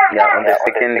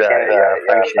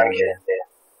function there?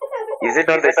 Is it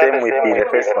not the same with the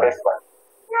first one?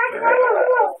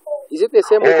 Is it the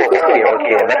same with the first one?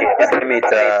 Okay, that is limit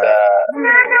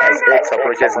as x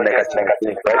approaches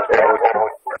negative, right?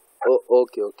 Oh,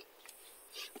 okay.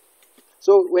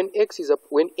 So when h is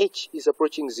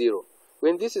approaching 0,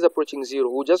 when this is approaching 0,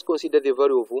 we'll just consider the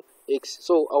value of x.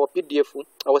 So our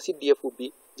CDF will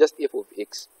be just f of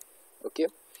x. Okay.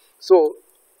 So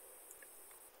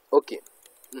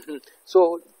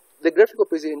so the graphical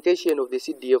presentation of the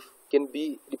CDF can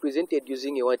be represented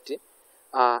using a what?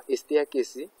 A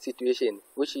staircase situation,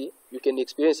 which you can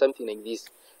experience something like this.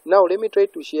 Now let me try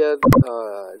to share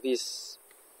this.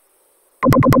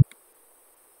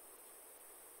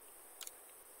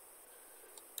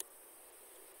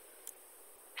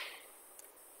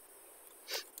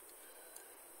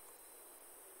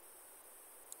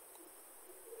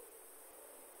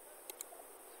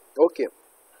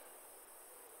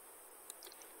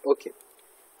 Okay.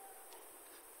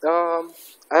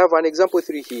 I have an example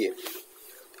 3 here.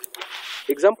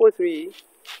 Example 3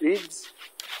 reads,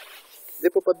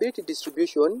 the probability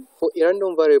distribution for a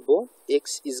random variable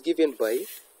x is given by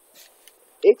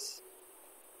x,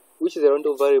 which is a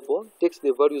random variable, takes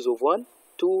the values of 1,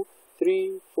 2,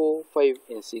 3, 4, 5,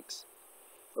 and 6.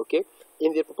 Okay,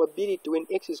 and the probability when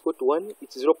x is equal to 1,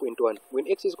 it's 0.1. When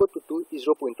x is equal to 2, is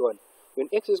 0.1. When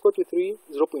x is equal to 3,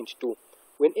 0.2.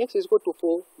 When x is equal to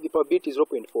 4, the probability is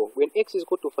 0.4. When x is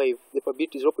equal to 5, the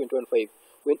probability is 0.15.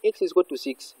 When x is equal to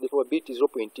 6, the probability is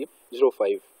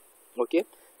 0.05. Okay,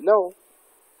 now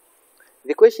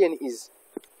the question is,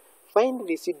 find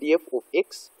the CDF of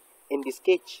x and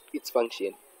sketch its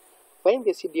function. Find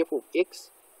the CDF of x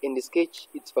and sketch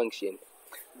its function.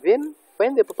 Then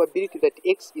find the probability that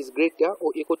x is greater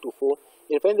or equal to 4,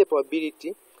 and find the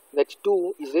probability that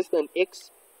 2 is less than x,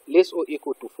 less or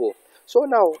equal to 4. So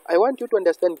now I want you to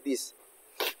understand this.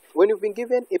 When you've been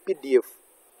given a PDF,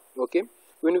 okay,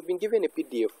 when you've been given a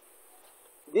PDF,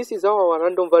 this is how our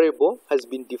random variable has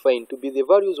been defined to be the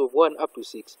values of 1 up to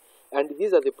 6, and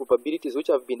these are the probabilities which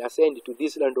have been assigned to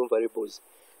these random variables.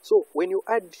 So when you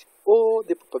add all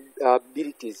the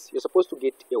probabilities, you're supposed to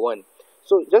get a 1.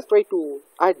 So just try to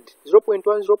add 0.1,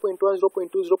 0.1, 0.2,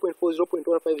 0.4,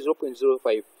 0.15,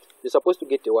 0.05. You're supposed to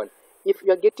get a 1. If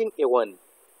you are getting a 1,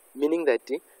 meaning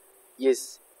that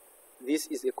yes, this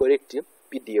is a correct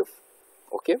PDF.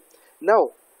 Okay.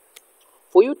 Now,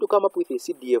 for you to come up with a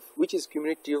CDF, which is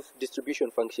cumulative distribution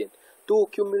function, to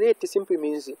cumulate simply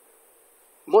means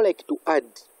more like to add.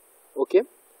 Okay.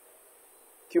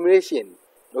 Cumulation.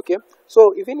 Okay.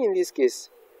 So even in this case,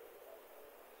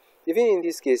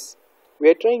 we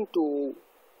are trying to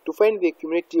find the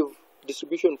cumulative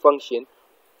distribution function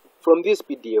from this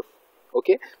PDF.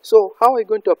 Okay, so how are we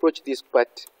going to approach this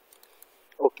part?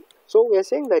 Okay, so we are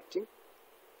saying that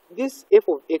this f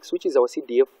of x, which is our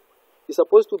CDF, is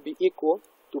supposed to be equal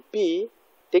to p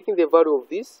taking the value of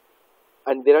this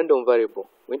and the random variable,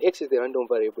 when x is the random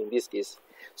variable in this case.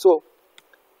 So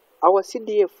our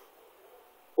CDF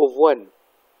of 1,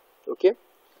 okay,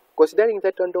 considering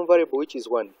that random variable which is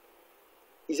 1,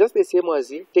 is just the same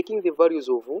as taking the values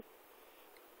of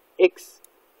x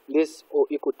less or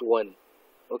equal to 1.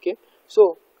 Okay,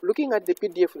 so looking at the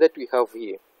PDF that we have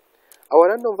here, our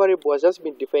random variable has just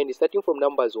been defined starting from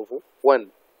numbers of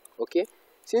 1. Okay,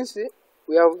 since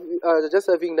we are just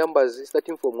having numbers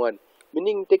starting from 1,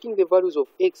 meaning taking the values of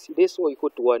x less or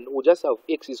equal to 1, we'll just have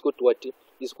x is equal to what?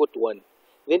 Is equal to 1.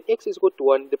 Then x is equal to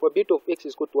 1, the probability of x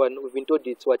is equal to 1, we've been told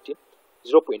it's what?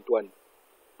 0.1.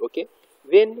 Okay,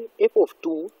 then f of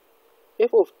 2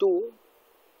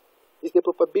 is the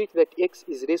probability that x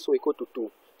is less or equal to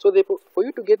 2. So for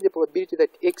you to get the probability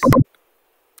that x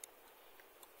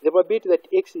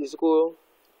is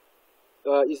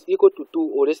equal to 2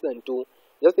 or less than 2,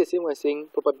 just the same as saying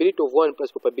probability of 1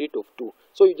 plus probability of 2.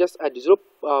 So you just add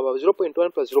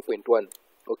 0.1 plus 0.1.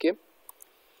 Okay,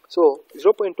 so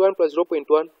 0.1 plus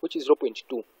 0.1, which is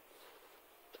 0.2.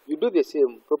 You do the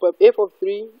same. F of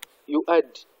 3, you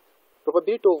add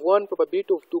probability of 1,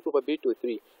 probability of 2, probability of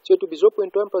 3. So it will be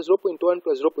 0.1 plus 0.1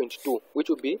 plus 0.2, which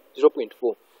will be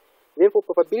 0.4. Then for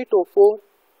probability of 4,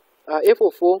 f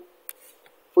of 4,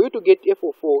 for you to get f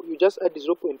of 4, you just add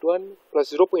 0.1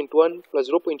 plus 0.1 plus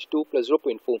 0.2 plus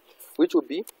 0.4, which will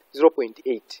be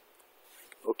 0.8.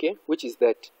 Okay, which is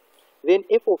that. Then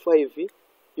f of 5,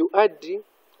 you add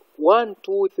 1,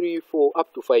 2, 3, 4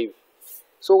 up to 5.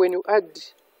 So when you add,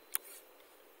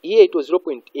 here it was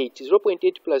 0.8.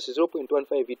 0.8 plus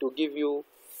 0.15, it will give you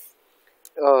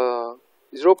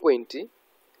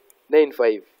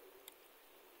 0.95.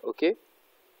 Okay.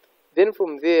 Then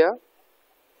from there,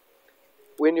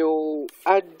 when you're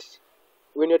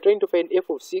trying to find f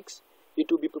of 6,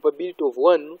 it will be probability of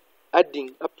 1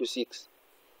 adding up to 6.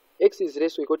 X is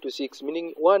less or equal to 6,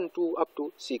 meaning 1, 2 up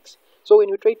to 6. So when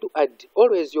you try to add,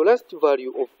 always your last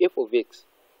value of f of x,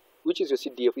 which is your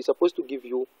CDF, is supposed to give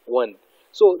you 1.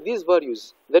 So these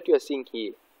values that you are seeing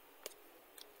here,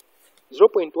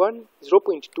 0.1, 0.2,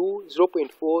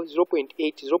 0.4,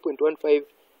 0.8, 0.15,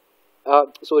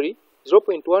 0.1, 0.2,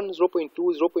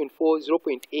 0.4,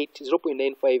 0.8,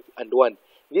 0.95, and 1.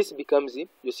 This becomes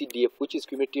your CDF, which is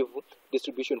cumulative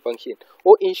distribution function.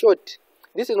 Or in short,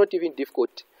 this is not even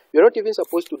difficult. You're not even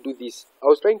supposed to do this. I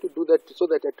was trying to do that so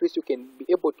that at least you can be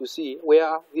able to see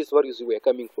where these values were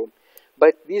coming from.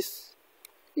 But this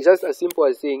is just as simple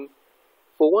as saying,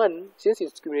 for 1, since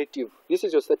it's cumulative, this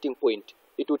is your starting point.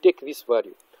 It will take this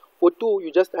value. For 2,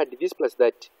 you just add this plus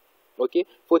that. Okay.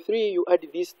 For 3, you add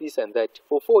this, this, and that.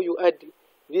 For 4, you add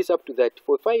this up to that.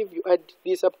 For 5, you add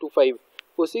this up to 5.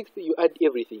 For 6, you add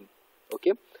everything.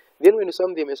 Okay. Then when you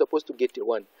sum them, you're supposed to get a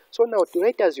 1. So now to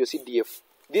write as your CDF,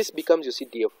 this becomes your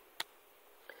CDF.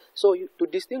 So to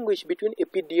distinguish between a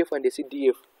PDF and a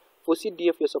CDF, for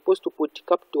CDF, you're supposed to put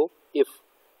capital F.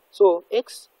 So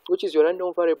x, which is your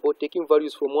random variable taking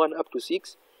values from 1 up to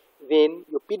 6, then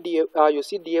your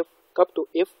CDF, capital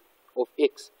F of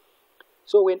x.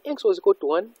 So when x was equal to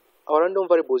 1, our random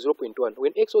variable was 0.1.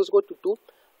 When x was equal to 2,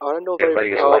 our random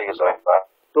variable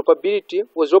probability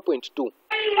was 0.2.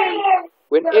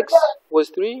 When x was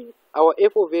 3, our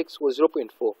f of x was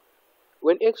 0.4.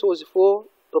 When x was 4,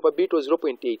 probability was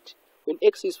 0.8. When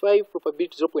x is 5,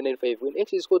 probability is 0.95. When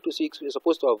x is equal to 6, we are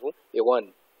supposed to have a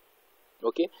 1.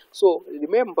 Okay, so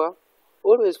remember,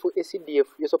 always for a CDF,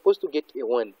 you're supposed to get a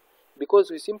 1.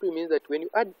 Because it simply means that when you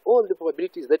add all the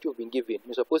probabilities that you've been given,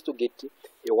 you're supposed to get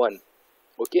a 1.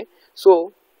 Okay,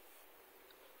 so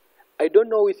I don't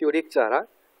know with your lecturer,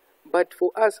 but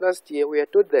for us last year, we are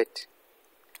told that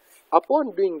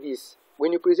upon doing this,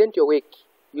 when you present your work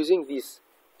using this,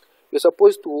 you're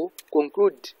supposed to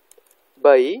conclude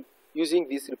by using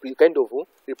this kind of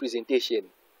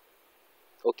representation.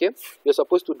 Okay, you're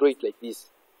supposed to draw it like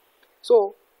this.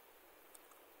 So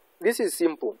this is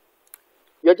simple.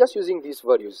 You're just using these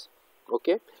values.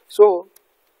 Okay, so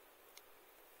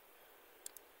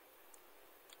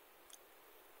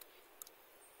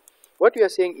what we are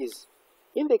saying is,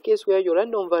 in the case where your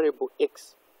random variable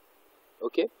x,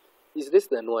 okay, is less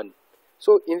than 1.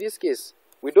 So in this case,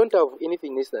 we don't have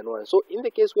anything less than 1. So in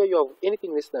the case where you have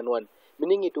anything less than 1,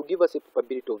 meaning it will give us a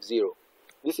probability of 0.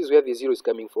 This is where the 0 is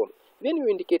coming from. Then you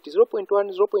indicate 0.1,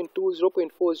 0.2,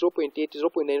 0.4, 0.8,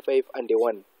 0.95, and a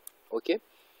 1. Okay,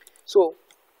 so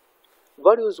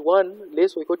values 1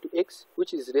 less or equal to x,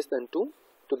 which is less than 2,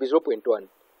 to be 0.1.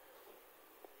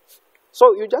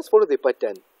 So you just follow the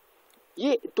pattern.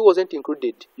 Here 2 wasn't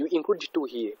included, you include 2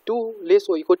 here. 2 less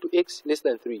or equal to x less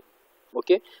than 3.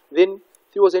 Okay, then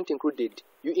 3 wasn't included,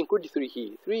 you include 3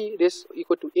 here. 3 less or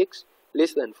equal to x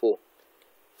less than 4.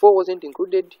 4 wasn't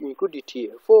included, you include it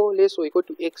here. 4 less or equal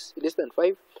to x less than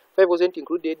 5. 5 wasn't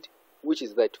included, which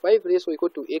is that. 5 less or equal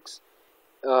to x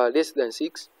less than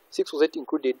 6. 6 wasn't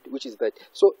included, which is that.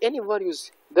 So any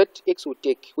values that x will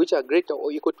take, which are greater or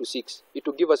equal to 6, it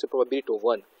will give us a probability of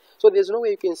 1. So there's no way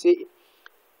you can say,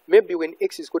 maybe when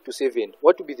x is equal to 7,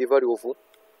 what will be the value of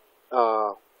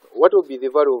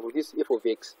this f of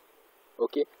x?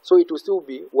 Okay, so it will still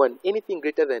be 1. Anything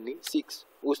greater than 6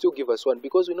 will still give us 1,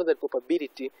 because we know that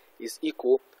probability is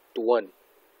equal to 1.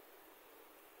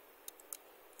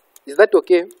 Is that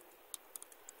okay?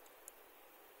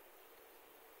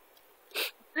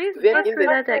 Please Then go through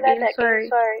that again. Sorry.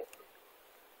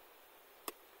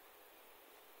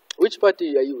 Which part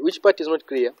is not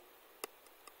clear?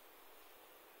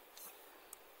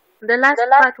 The last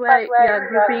part where you are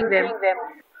grouping them.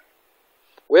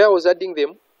 Where I was adding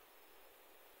them?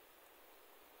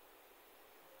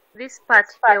 This part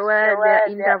here where there are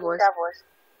intervals.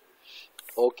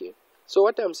 Okay. So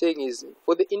what I'm saying is,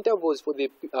 for the intervals for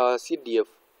the CDF,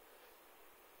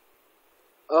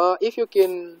 if you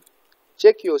can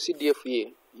check your CDF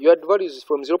here, you had values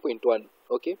from 0.1,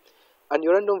 okay, and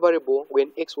your random variable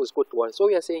when x was equal to 1. So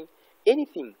we are saying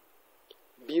anything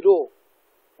below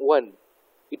 1,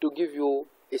 it will give you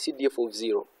a CDF of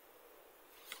 0.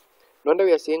 Now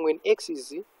we are saying when x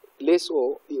is less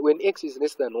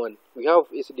than 1, we have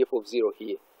a CDF of 0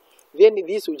 here. Then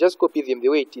this will just copy them the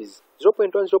way it is.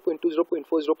 0.1, 0.2, 0.4,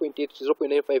 0.8,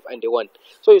 0.95, and a 1.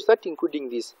 So you start including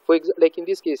this. For example, like in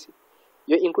this case,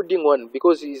 you're including 1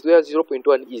 because it's where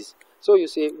 0.1 is. So you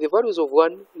say the values of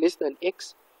 1 less than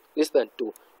x less than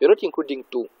 2. You're not including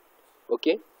 2.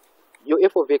 Okay? Your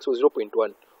f of x was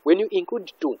 0.1. When you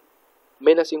include 2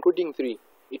 minus including 3,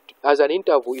 as an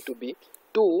interval, it will be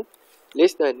 2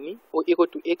 less than or equal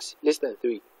to x less than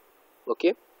 3.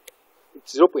 Okay?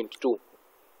 It's 0.2.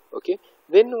 Okay?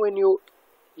 Then when you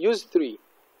use 3,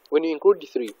 when you include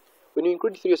 3,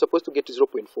 you're supposed to get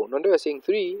 0.4. Now we are saying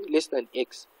 3 less than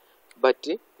x, but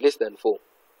less than 4.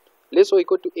 Less or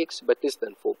equal to x, but less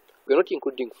than 4. We're not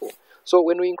including 4. So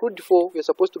when we include 4, we're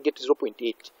supposed to get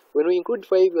 0.8. When we include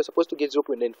 5, we're supposed to get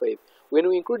 0.95. When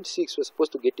we include 6, we're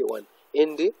supposed to get a 1.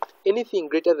 And anything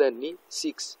greater than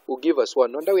 6 will give us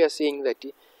 1. Now we are saying that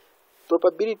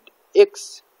probability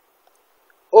x,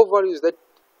 all values that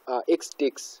x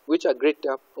takes, which are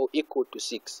greater or equal to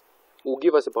 6, will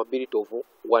give us a probability of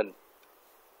 1.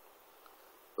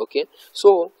 Okay,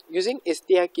 so using a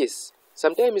staircase,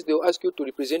 sometimes they will ask you to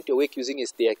represent your work using a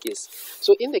staircase.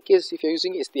 So in the case, if you're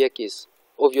using a staircase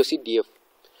of your CDF,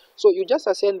 so you just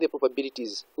assign the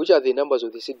probabilities, which are the numbers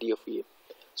of the CDF here.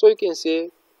 So you can say,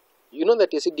 you know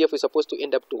that a CDF is supposed to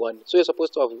end up to 1, so you're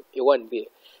supposed to have a 1 there.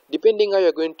 Depending how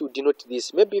you're going to denote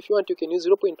this, maybe if you want, you can use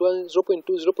 0.1, 0.2,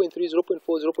 0.3, 0.4,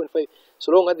 0.5,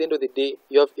 so long at the end of the day,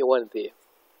 you have a 1 there.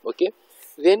 Okay,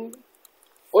 then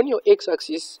on your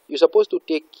x-axis, you're supposed to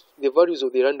take the values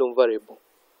of the random variable.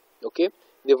 Okay,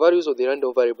 the values of the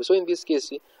random variable. So in this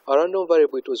case, our random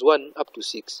variable, it was 1 up to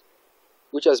 6,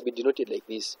 which has been denoted like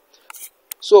this.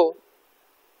 So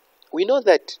we know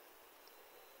that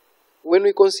when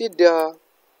we consider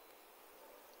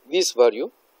this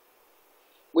value,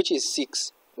 which is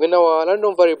 6, when our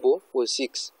random variable was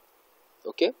 6,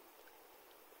 okay,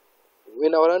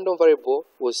 when our random variable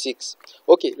was 6,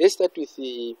 okay, let's start with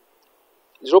the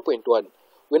 0.1.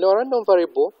 When our random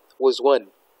variable was 1,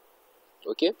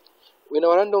 okay, when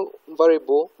our random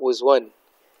variable was 1,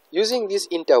 using this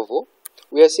interval,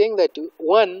 we are saying that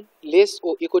 1 less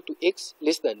or equal to x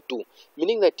less than 2,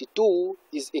 meaning that 2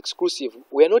 is exclusive.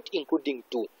 We are not including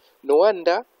 2. No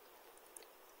wonder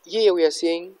here we are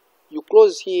saying you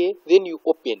close here, then you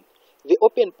open. The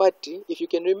open part, if you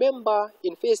can remember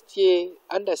in first year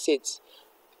under sets,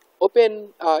 open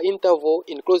interval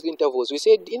in closed intervals, we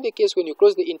said in the case when you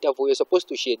close the interval, you're supposed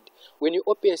to shade. When you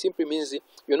open, simply means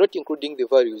you're not including the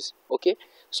values. Okay,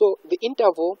 so the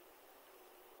interval,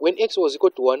 when x was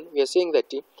equal to 1, we are saying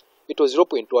that it was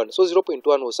 0.1. So 0.1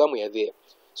 was somewhere there.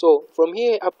 So from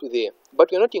here up to there,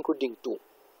 but we are not including 2.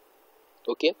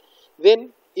 Okay,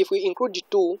 then if we include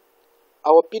 2,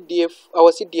 our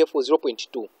CDF was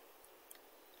 0.2.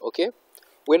 Okay,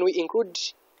 when we include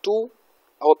 2,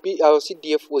 our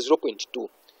CDF was 0.2.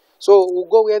 So we'll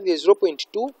go where there's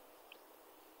 0.2,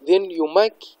 then you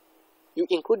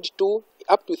include 2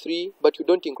 up to 3, but you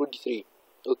don't include 3.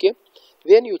 Okay,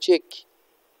 then you check.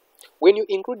 When you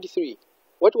include 3,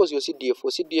 what was your CDF?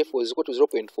 Your CDF was equal to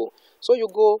 0.4. So you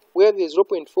go where there's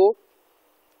 0.4,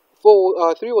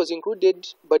 3 was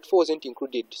included, but 4 wasn't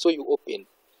included. So you open.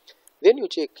 Then you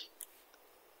check.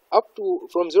 Up to,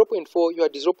 from 0.4, you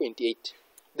had 0.8.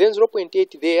 Then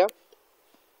 0.8 there,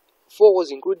 4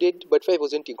 was included, but 5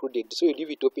 wasn't included. So you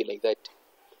leave it open like that.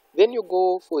 Then you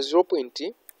go for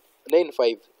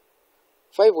 0.95.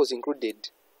 5 was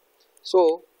included.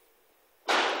 So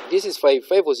this is 5.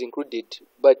 5 was included,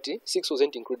 but 6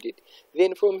 wasn't included.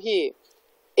 Then from here,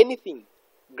 anything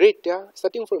greater,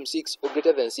 starting from 6 or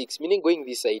greater than 6, meaning going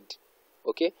this side,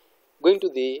 okay, going to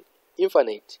the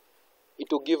infinite, it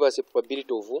will give us a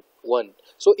probability of 1.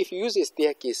 So if you use a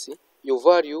staircase, your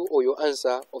value or your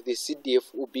answer of the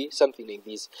CDF will be something like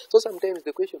this. So sometimes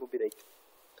the question will be like,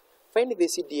 find the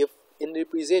CDF and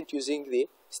represent using the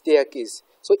staircase.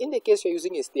 So in the case you're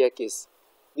using a staircase,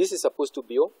 this is supposed to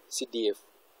be your CDF.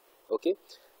 Okay,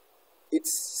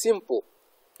 it's simple.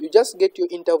 You just get your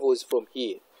intervals from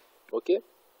here. Okay,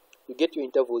 you get your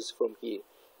intervals from here.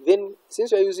 Then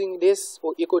since you are using less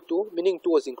or equal to, meaning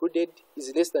 2 was included,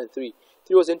 is less than 3.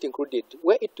 3 wasn't included.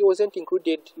 Where it wasn't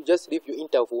included, you just leave your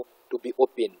interval to be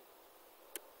open.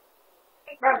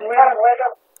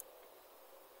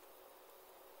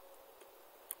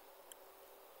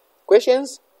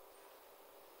 Questions?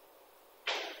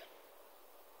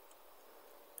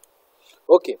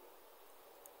 Okay.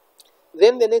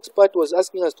 Then the next part was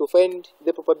asking us to find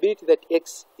the probability that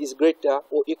x is greater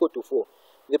or equal to 4.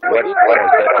 The probability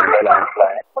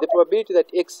that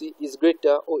x is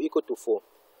greater or equal to 4.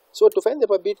 So to find the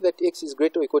probability that x is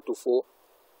greater or equal to 4,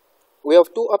 we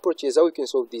have two approaches how we can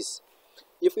solve this.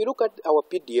 If we look at our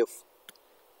PDF,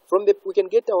 we can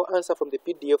get our answer from the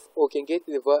PDF, or we can get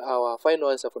our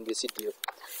final answer from the CDF.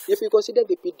 If we consider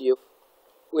the PDF,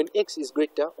 when x is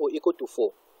greater or equal to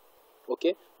 4,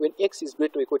 okay, when x is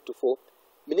greater or equal to 4,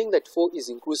 meaning that 4 is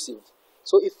inclusive.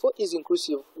 So if 4 is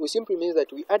inclusive, we simply means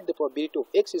that we add the probability of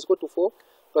x is equal to 4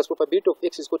 plus probability of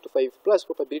x is equal to 5 plus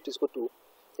probability is equal to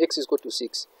x is equal to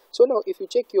 6. So now if you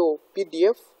check your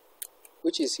PDF,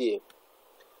 which is here,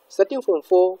 starting from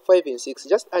 4, 5 and 6,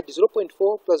 just add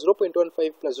 0.4 plus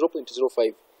 0.15 plus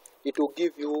 0.05. It will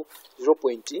give you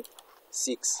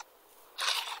 0.6.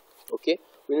 Okay,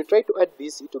 when you try to add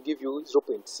this, it will give you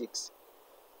 0.6.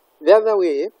 The other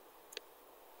way,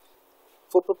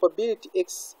 for probability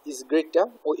x is greater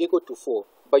or equal to 4,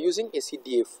 by using a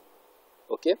CDF,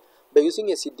 okay, by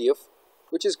using a CDF,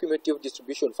 which is cumulative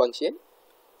distribution function,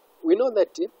 we know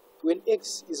that when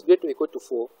x is greater or equal to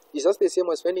 4, is just the same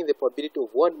as finding the probability of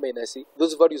 1 minus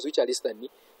those values which are less than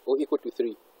or equal to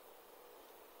 3.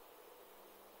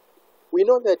 We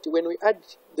know that when we add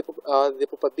the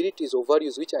probabilities of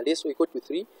values which are less or equal to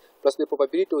 3 plus the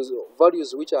probabilities of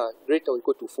values which are greater or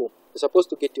equal to 4, we're supposed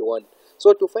to get a 1.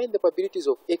 So to find the probabilities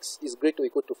of x is greater or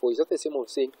equal to 4 is not the same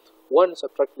as saying 1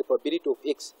 subtract the probability of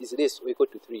x is less or equal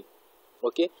to 3.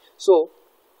 Okay, so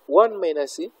 1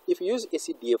 minus if you use a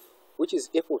CDF, which is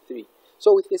f of 3.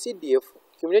 So with the CDF,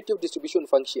 cumulative distribution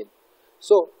function,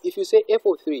 so if you say f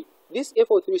of 3, this f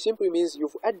of 3 simply means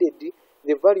you've added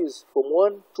the values from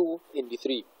 1, 2 and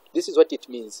 3. This is what it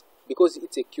means because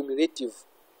it's a cumulative.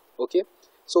 Okay,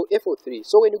 so f of 3.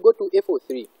 So when you go to f of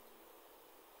 3,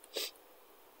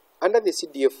 under the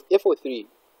CDF, f of 3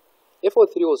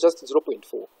 was just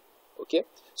 0.4. Okay,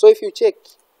 so if you check,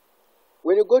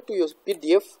 when you go to your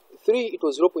PDF, 3 it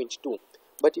was 0.2,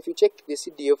 but if you check the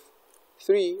CDF,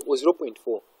 3 was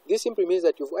 0.4. This simply means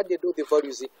that you've added all the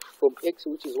values from x,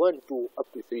 which is 1, 2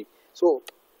 up to 3. So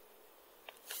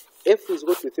f is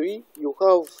equal to 3. You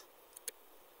have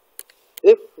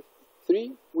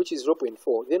f3, which is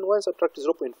 0.4. Then once subtract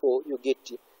 0.4, you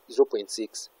get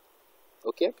 0.6.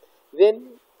 Okay.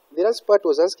 Then the last part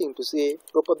was asking to say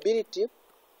probability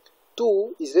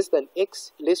 2 is less than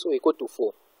x less or equal to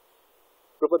 4.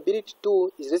 Probability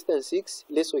 2 is less than 6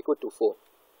 less or equal to 4.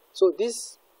 So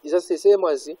this is just the same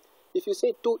as if you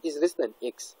say 2 is less than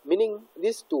x, meaning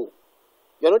this 2,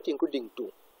 you are not including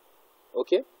 2.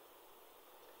 Okay?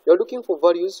 You are looking for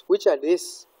values which are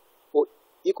less or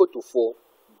equal to 4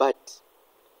 but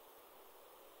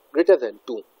greater than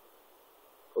 2.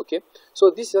 Okay? So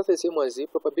this is just the same as the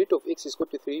probability of x is equal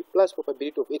to 3 plus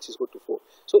probability of x is equal to 4.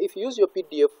 So if you use your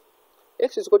PDF,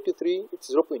 x is equal to 3,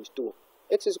 it's 0.2.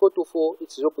 X is equal to 4,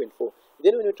 it's 0.4.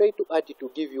 Then when you try to add it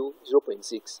to give you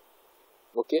 0.6.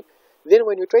 Okay? Then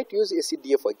when you try to use a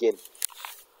CDF again,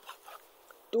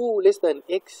 2 less than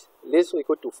x less or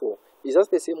equal to 4 is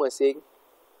just the same as saying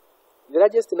the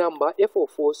largest number, f of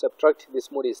 4, subtract the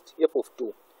smallest, f of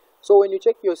 2. So when you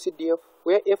check your CDF,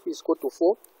 where f is equal to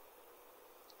 4,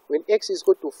 when x is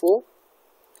equal to 4,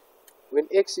 when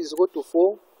x is equal to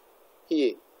 4,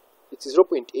 here, it's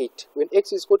 0.8. When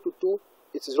x is equal to 2,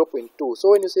 it's 0.2.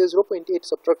 So when you say 0.8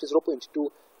 subtract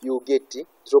 0.2, you get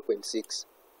 0.6.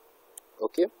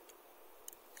 Okay?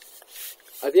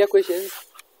 Are there questions?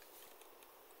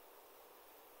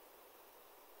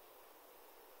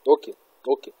 Okay,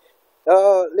 okay.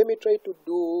 Let me try to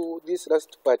do this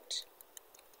last part.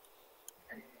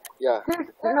 Yeah.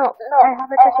 No, I have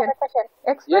a question.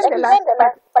 Explain Yes, the please. last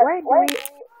part. Why do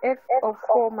we f of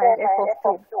 4 minus f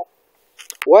of 2?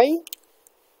 Why?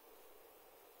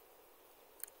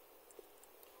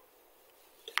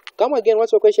 Come again,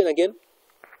 what's your question again?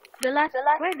 Why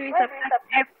do we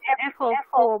subtract f of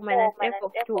 4 minus f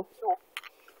of 2?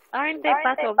 Aren't they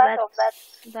part of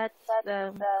that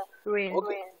range?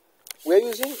 Okay. We are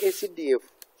using a CDF.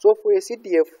 So for a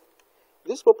CDF,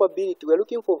 this probability, we are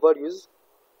looking for values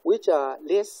which are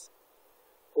less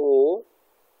or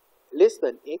less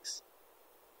than x,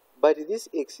 but this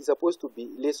x is supposed to be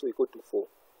less or equal to 4.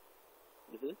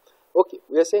 Okay,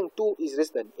 we are saying 2 is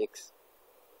less than x.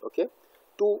 Okay,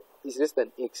 2 is less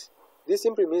than x. This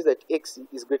simply means that x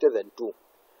is greater than 2.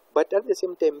 But at the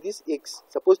same time, this x is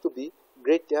supposed to be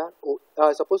greater or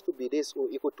supposed to be less or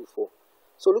equal to 4.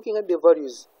 So looking at the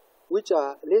values which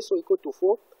are less or equal to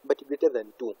 4 but greater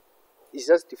than 2, is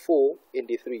just 4 and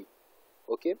 3.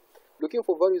 Okay, looking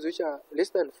for values which are less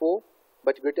than 4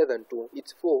 but greater than 2,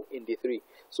 it's 4 and 3.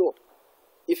 So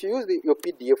if you use your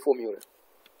PDF formula,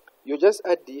 you just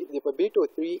add the probability of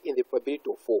 3 and the probability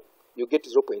of 4, you get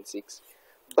 0.6.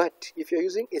 But if you're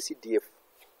using a CDF,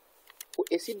 for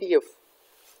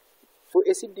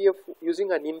a CDF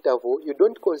using an interval, you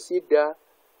don't consider,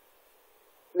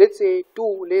 let's say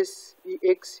 2 less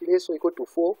x less or equal to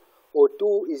 4, or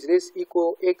 2 is less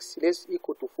equal x less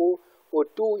equal to 4, or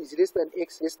 2 is less than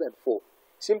x less than 4.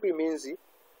 Simply means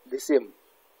the same.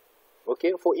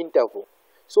 Okay, for interval.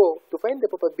 So to find the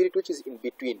probability which is in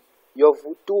between, you have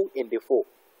 2 and the 4.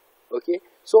 Okay,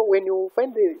 so when you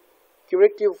find the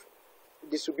cumulative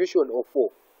distribution of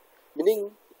 4,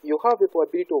 meaning you have the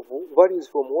probability of values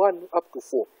from 1 up to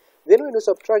 4. Then when you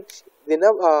subtract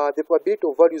the probability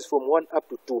of values from 1 up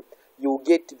to 2, you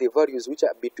get the values which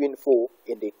are between 4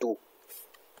 and the 2.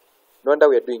 No wonder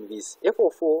we are doing this. F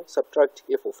of 4 subtract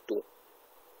f of 2.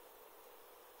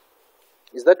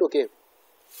 Is that okay?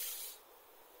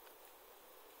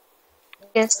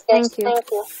 Yes, thank you.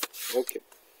 Okay.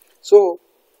 So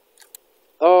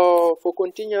for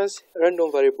continuous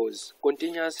random variables,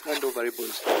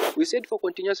 we said for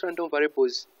continuous random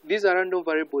variables, these are random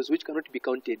variables which cannot be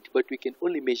counted, but we can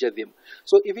only measure them.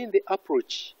 So even the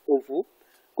approach of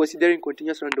considering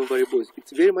continuous random variables,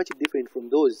 it's very much different from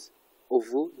those of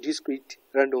discrete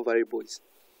random variables.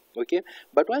 Okay,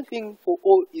 but one thing for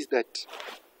all is that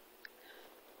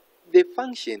the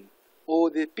function or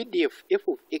the PDF f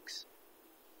of x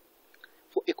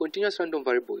for a continuous random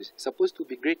variable is supposed to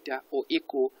be greater or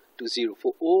equal to 0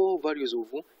 for all values of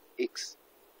x.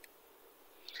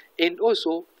 And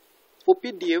also for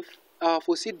CDF,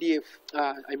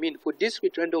 for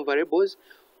discrete random variables,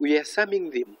 we are summing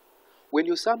them. When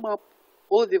you sum up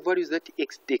all the values that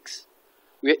x takes,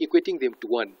 we are equating them to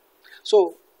 1.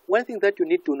 So one thing that you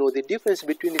need to know, the difference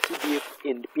between CDF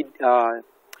and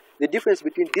the difference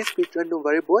between discrete random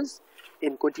variables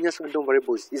and continuous random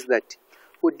variables is that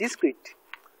for discrete,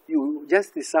 you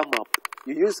just sum up,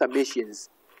 you use summations,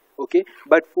 okay?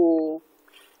 But for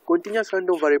continuous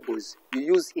random variables, you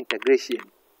use integration.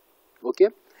 Okay,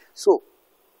 so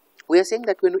we are saying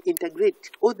that when we integrate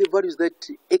all the values that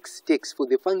x takes for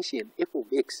the function f of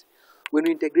x, when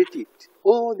we integrate it,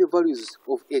 all the values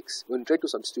of x, when we try to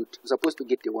substitute, we're supposed to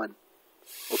get a 1.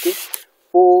 Okay,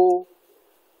 for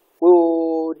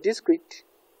discrete,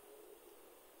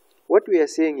 what we are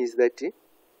saying is that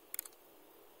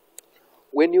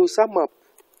when you sum up,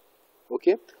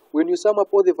 okay, when you sum up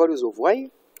all the values of y,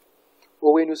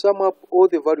 or when you sum up all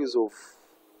the values of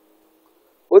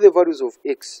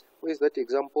x, where is that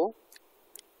example?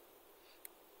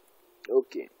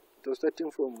 Okay, it was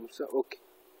starting from, okay,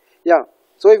 yeah,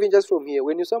 so even just from here,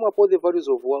 when you sum up all the values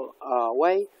of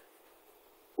y,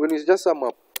 when you just sum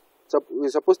up, we're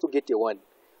supposed to get a 1.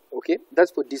 Okay,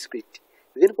 that's for discrete.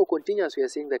 Then for continuous, we are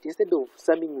saying that instead of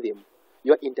summing them,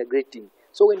 you are integrating.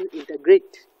 So when you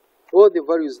integrate all the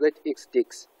values that x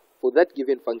takes for that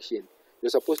given function, you're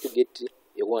supposed to get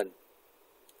a 1.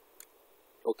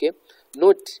 Okay,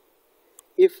 note,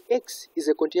 if x is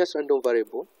a continuous random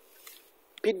variable,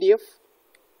 PDF,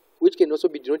 which can also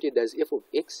be denoted as f of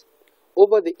x,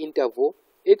 over the interval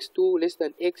x2 less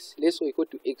than x less or equal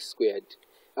to x squared,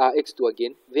 x2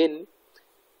 again, then,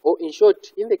 or in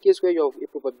short, in the case where you have a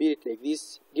probability like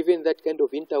this, given that kind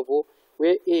of interval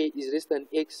where a is less than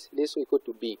x less or equal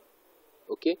to b,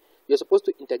 okay, you're supposed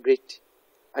to integrate,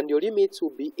 and your limits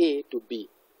will be a to b,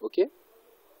 okay,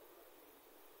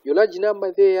 your large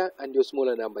number there and your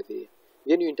smaller number there.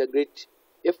 Then you integrate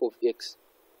f of x,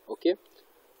 okay.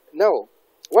 Now,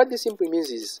 what this simply means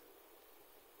is,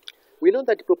 we know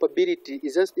that probability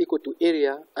is just equal to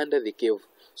area under the curve.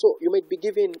 So you might be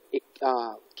given a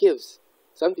curves,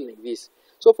 something like this.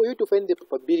 So for you to find the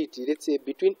probability, let's say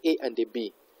between a and a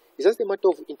b, it's just a matter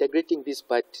of integrating this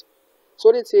part. So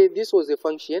let's say this was a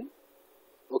function,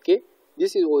 okay,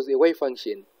 this was a y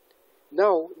function.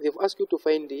 Now they've asked you to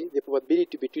find the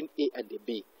probability between a and a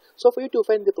b. So for you to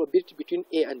find the probability between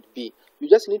a and b, you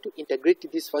just need to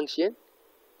integrate this function,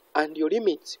 and your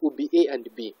limits will be a and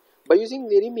b. By using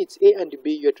the limits a and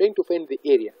b, you are trying to find the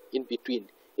area in between.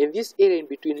 And this area in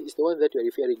between is the one that you are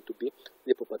referring to be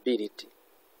the probability.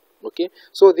 Okay,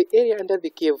 so the area under the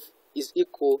curve is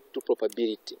equal to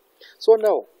probability. So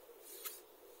now,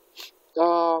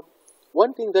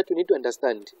 one thing that you need to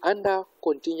understand under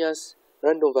continuous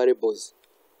random variables,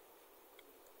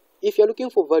 if you are looking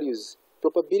for values,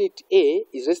 probability a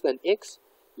is less than x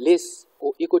less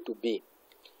or equal to b.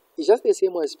 It's just the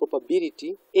same as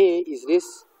probability a is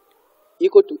less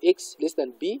equal to x less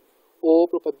than b, or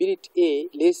probability a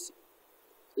less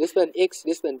than x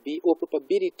less than b, or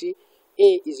probability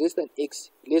a is less than x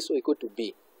less or equal to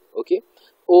b, okay,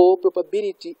 or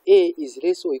probability a is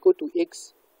less or equal to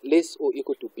x less or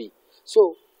equal to b.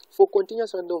 So for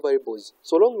continuous random variables,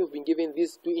 so long you've been given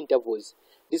these two intervals,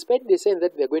 despite the sign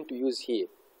that we are going to use here,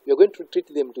 we are going to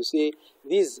treat them to say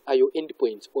these are your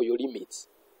endpoints or your limits.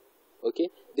 Okay,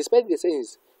 despite the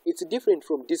signs, it's different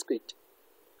from discrete.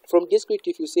 From discrete,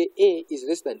 if you say a is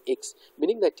less than x,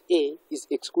 meaning that a is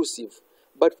exclusive.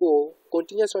 But for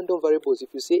continuous random variables, if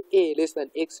you say a less than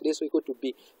x less or equal to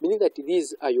b, meaning that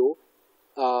these are your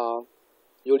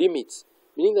limits,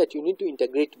 meaning that you need to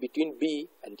integrate between b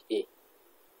and a.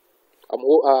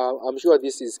 I'm sure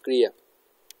this is clear.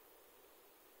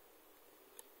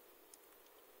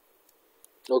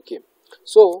 Okay,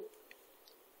 so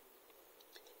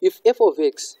if f of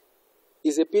x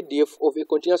is a PDF of a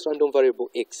continuous random variable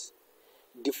x,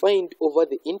 defined over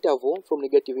the interval from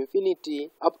negative infinity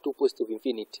up to positive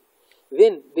infinity,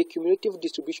 then the cumulative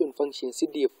distribution function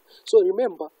CDF. So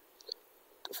remember,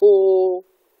 for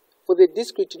the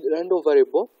discrete random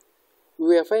variable,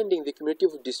 we are finding the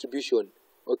cumulative distribution.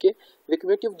 Okay, the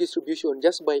cumulative distribution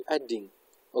just by adding.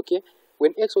 Okay,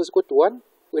 when x was equal to 1,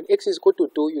 when x is equal to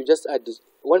 2, you just add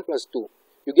 1 plus 2.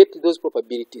 You get those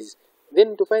probabilities.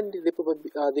 Then to find the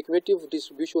cumulative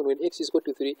distribution when x is equal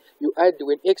to 3, you add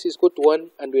when x is equal to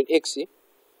 1 and when x is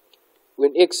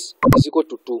equal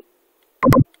to 2.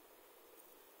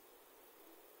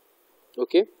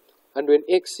 Okay, and when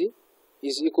x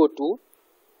is equal to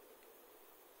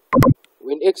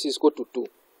 2.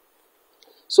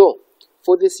 So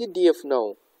for the CDF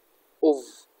now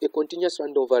of a continuous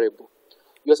random variable,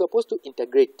 you are supposed to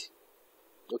integrate.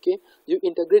 Okay, you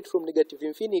integrate from negative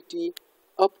infinity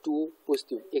up to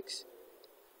positive x,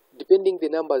 depending the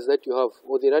numbers that you have,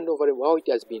 or the random variable how it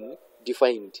has been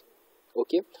defined.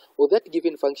 Okay, or that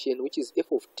given function which is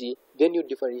f of t, then you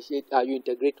differentiate, you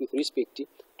integrate with respect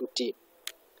to t.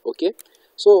 Okay,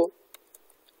 so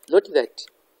note that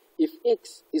if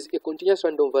x is a continuous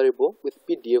random variable with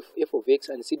PDF f of x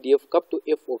and CDF capital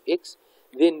F of x,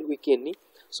 then we can,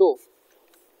 so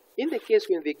in the case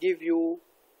when they give you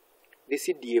the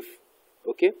CDF.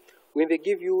 Okay, when they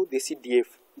give you the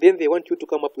CDF, then they want you to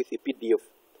come up with a PDF.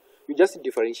 You just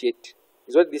differentiate,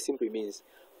 is what this simply means.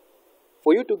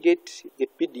 For you to get the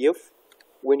PDF,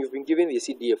 when you've been given the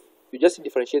CDF, you just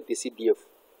differentiate the CDF.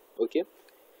 Okay,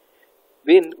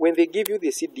 then when they give you the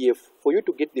CDF, for you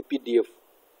to get the PDF,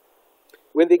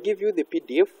 when they give you the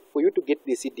PDF, for you to get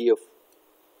the CDF,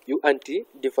 you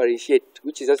anti-differentiate,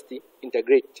 which is just the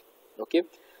integrate. Okay,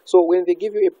 so when they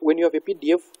give you when you have a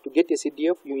PDF, to get a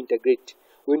CDF, you integrate.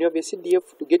 When you have a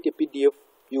CDF, to get a PDF,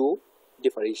 you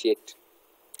differentiate.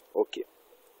 Okay,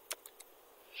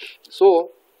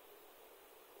 so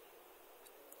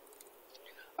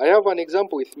I have an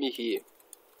example with me here.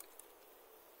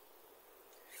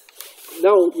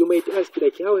 Now you might ask,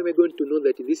 like, how am I going to know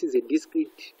that this is a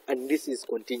discrete and this is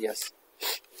continuous?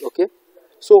 Okay,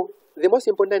 so the most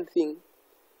important thing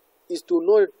is to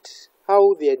note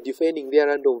how they are defining their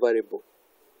random variable.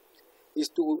 Is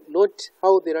to note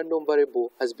how the random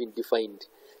variable has been defined.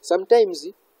 Sometimes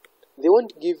they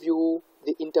won't give you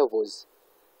the intervals,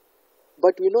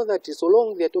 but we know that so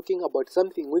long they are talking about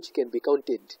something which can be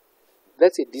counted,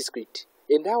 that's a discrete.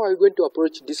 And how are we going to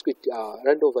approach discrete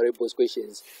random variables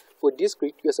questions? For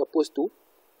discrete, you are supposed to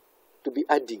be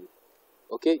adding.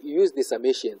 Okay, you use the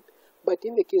summation. But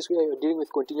in the case where you're dealing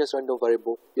with continuous random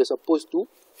variable, you're supposed to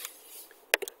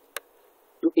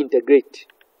integrate.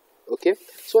 Okay,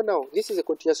 so now this is a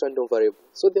continuous random variable.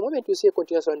 So the moment you see a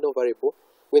continuous random variable,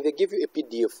 when they give you a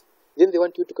PDF, then they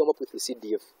want you to come up with a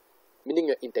CDF, meaning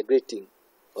you're integrating.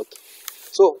 Okay,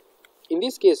 so in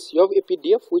this case, you have a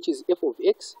PDF which is f of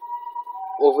x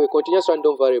of a continuous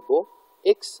random variable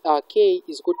x k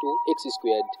is equal to x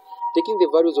squared, taking the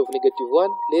values of -1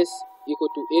 less equal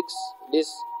to x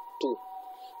less 2.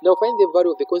 Now find the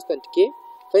value of the constant k,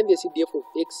 find the CDF of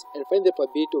x, and find the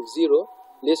probability of 0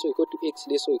 less or equal to x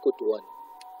less or equal to 1.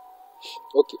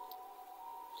 Okay,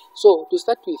 so to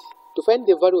start with, to find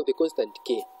the value of the constant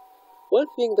k, one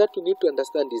thing that you need to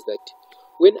understand is that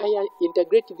when I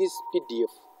integrate this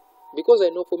PDF, because I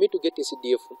know for me to get a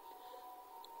CDF,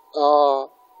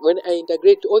 when I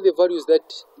integrate all the values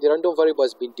that the random variable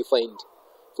has been defined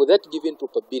for that given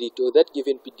probability or that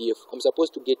given PDF, I'm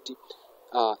supposed to get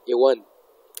a 1.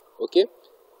 Okay,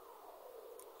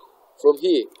 from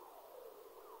here,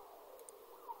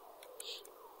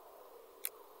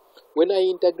 when I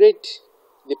integrate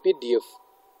the PDF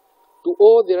to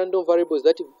all the random variables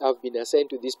that have been assigned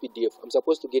to this PDF, I'm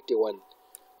supposed to get a 1.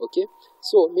 Okay,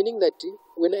 so meaning that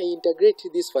when I integrate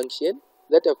this function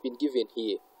that have been given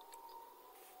here,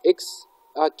 x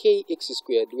kx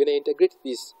squared, when I integrate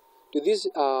this to these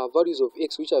values of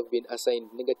x which have been assigned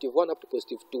 -1 up to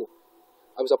 +2,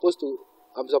 I'm supposed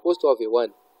to have a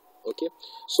 1. Okay,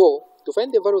 so to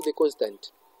find the value of the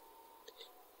constant,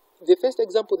 the first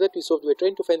example that we solved, we were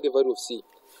trying to find the value of c,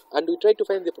 and we tried to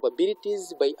find the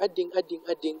probabilities by adding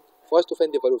for us to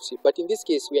find the value of c. But in this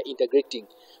case, we are integrating,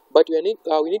 but we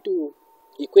need to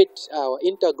equate our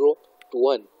integral to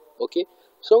 1. Okay,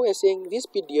 so we are saying this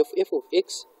PDF f of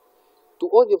x to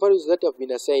all the values that have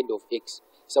been assigned of x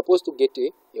supposed to get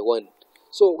a 1.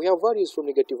 So we have values from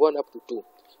 -1 up to 2.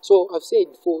 So I've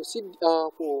said for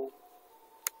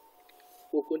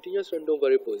continuous random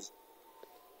variables,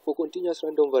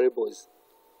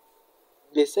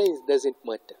 the signs doesn't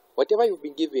matter. Whatever you've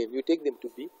been given, you take them to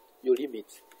be your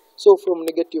limits. So from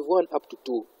 -1 up to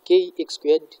 2, kx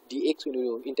squared dx, when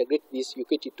you integrate this, you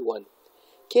equate it to 1.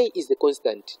 K is the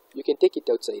constant. You can take it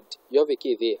outside. You have a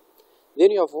k there.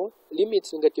 Then you have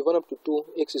limits -1 up to 2,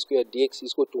 x squared dx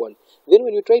is equal to 1. Then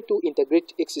when you try to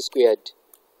integrate x squared,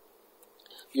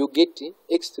 you get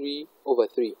x3 over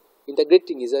 3.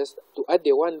 Integrating is just to add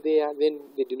the 1 there,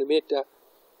 then the denominator,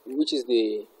 which is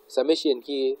the summation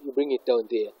here, you bring it down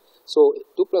there. So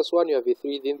 2 plus 1, you have a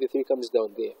 3, then the 3 comes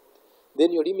down there.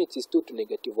 Then your limit is 2 to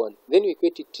 -1. Then you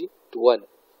equate it to 1.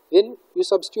 Then you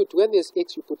substitute. When there's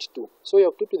x, you put 2. So you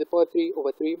have 2 to the power 3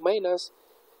 over 3 minus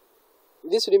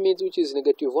this limit, which is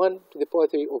 -1 to the power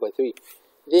 3 over 3.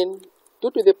 Then 2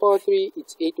 to the power 3,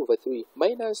 it's 8 over 3.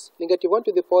 Minus -1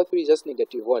 to the power 3 is just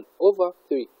 -1 over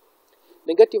 3.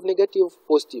 Negative,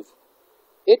 positive.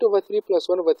 8 over 3 plus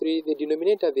 1 over 3, the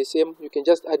denominator are the same. You can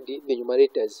just add the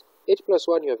numerators. 8 plus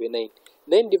 1, you have a 9.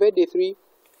 9 divided by 3,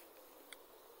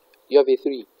 you have a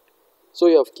 3. So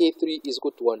you have k3 is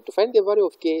equal to 1. To find the value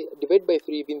of k, divide by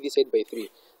 3, then this side by 3.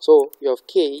 So you have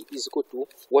k is equal to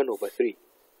 1 over 3.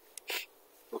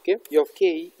 Okay, you have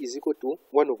k is equal to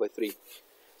 1 over 3.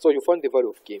 So you found the value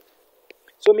of k.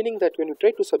 So meaning that when you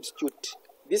try to substitute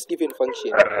this given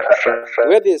function,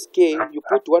 where there's k, you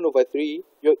put 1 over 3,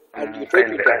 and you try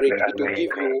to integrate, it will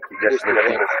give you close to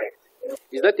 1.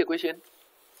 Is that the question?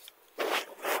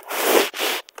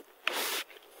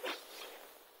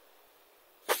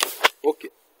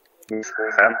 Yes,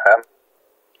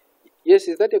 Yes,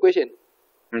 is that a question?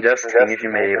 I'm just asking if you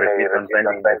may repeat on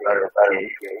finding the value of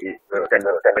k.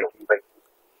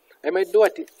 I might do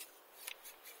it.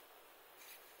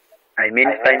 I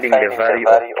mean finding the value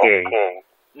of k.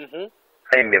 Mm-hmm.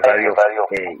 Finding the value of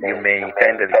k. You may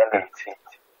kindly repeat.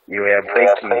 You were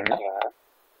breaking.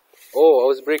 Oh, I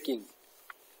was breaking.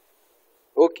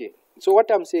 Okay. So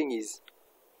what I'm saying is,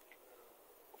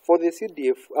 for the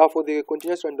CDF, for the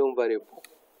continuous random variable,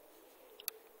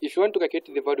 if you want to calculate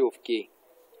the value of k,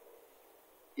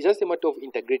 it's just a matter of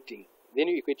integrating. Then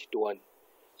you equate it to 1.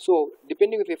 So,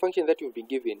 depending on the function that you've been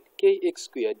given, kx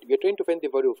squared, we are trying to find the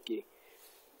value of k.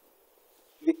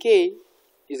 The k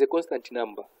is a constant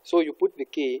number. So, you put the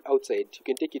k outside. You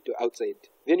can take it to outside.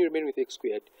 Then you remain with x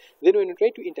squared. Then when you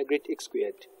try to integrate x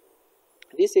squared,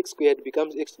 this x squared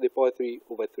becomes x to the power 3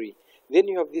 over 3. Then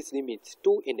you have these limits,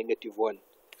 2 and negative 1.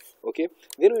 Okay?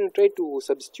 Then when you try to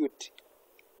substitute,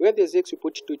 where there's x, you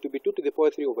put 2, to be 2 to the power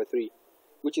 3 over 3,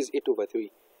 which is 8 over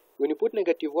 3. When you put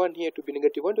negative 1 here, to be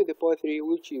negative 1 to the power 3,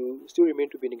 which you still remain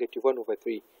to be negative 1 over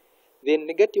 3. Then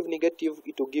negative,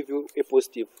 it will give you a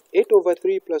positive. 8 over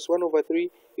 3 plus 1 over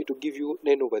 3, it will give you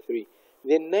 9 over 3.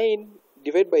 Then 9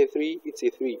 divided by 3, it's a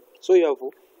 3. So you have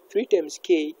 3 times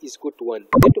k is equal to 1.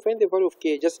 Then to find the value of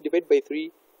k, just divide by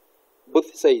 3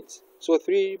 both sides. So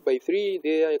 3 by 3,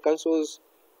 there cancels.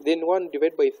 Then 1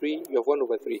 divided by 3, you have 1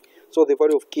 over 3. So the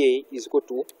value of k is equal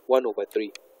to 1 over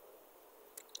 3.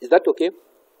 Is that okay?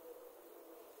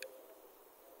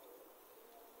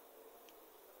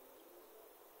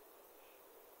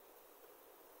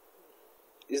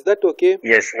 Is that okay?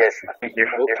 Yes. Thank you.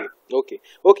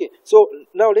 Okay. So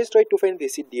now let's try to find the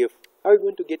CDF. How are we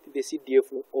going to get the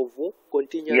CDF of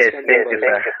continuous Yes, random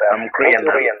variable? I'm clear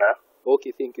now.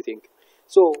 Okay, thank you.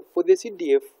 So for the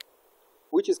CDF,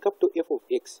 which is capital F of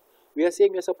x, we are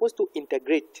saying we are supposed to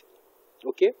integrate,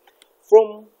 okay,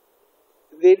 from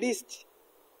the least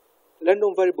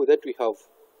random variable that we have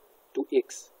to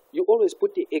x. You always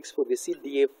put the x for the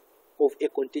CDF of a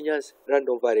continuous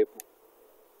random variable.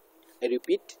 I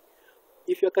repeat,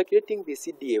 if you are calculating the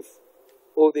CDF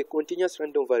of the continuous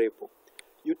random variable,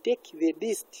 you take the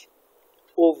least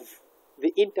of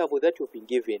the interval that you've been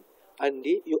given, and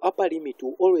your upper limit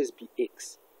will always be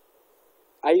x.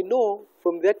 I know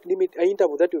from that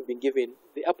interval that you've been given,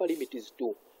 the upper limit is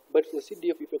 2. But for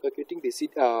CDF, if you're calculating the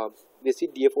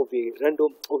CDF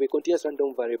of a continuous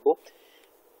random variable,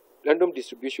 random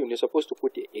distribution, you're supposed to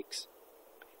put a x.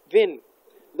 Then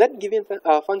that given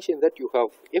function that you have,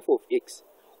 f of x,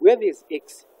 where there's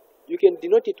x, you can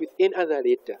denote it with any other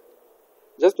letter,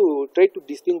 just to try to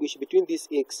distinguish between this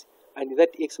x and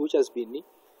that x which has been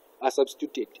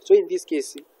substituted. So in this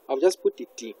case, I've just put a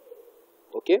t.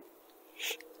 Okay?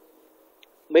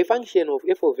 My function of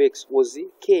f of x was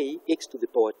k x to the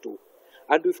power 2,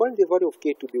 and we found the value of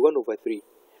k to be 1 over 3.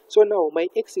 So now my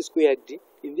x squared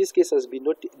in this case has been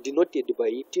denoted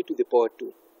by t to the power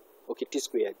 2, okay, t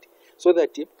squared, so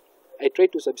that I try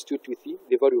to substitute with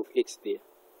the value of x there.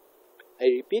 I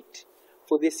repeat,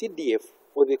 for the CDF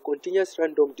or the continuous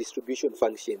random distribution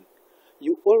function,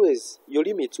 your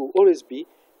limits will always be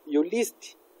your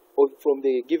least from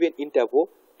the given interval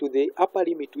to the upper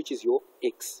limit, which is your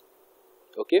x.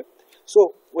 Okay,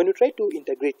 so when you try to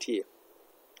integrate here,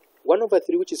 1 over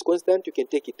 3, which is constant, you can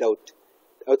take it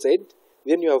outside.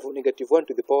 Then you have negative 1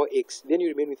 to the power x. Then you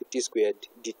remain with t squared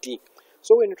dt.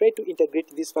 So when you try to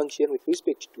integrate this function with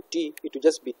respect to t, it will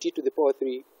just be t to the power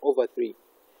 3 over 3.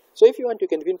 So if you want, you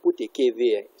can even put a k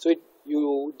there. So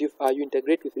you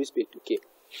integrate with respect to k.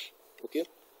 Okay.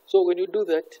 So when you do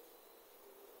that,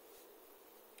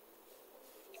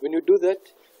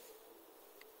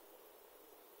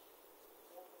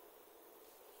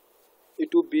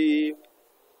 it will be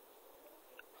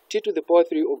t to the power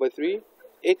 3 over 3,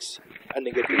 x and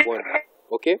negative 1.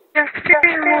 Okay?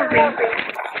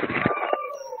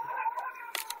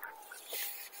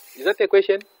 Is that a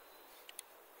question?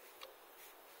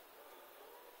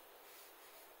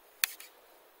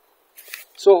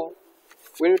 So,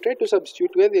 when you try to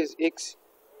substitute where there's x,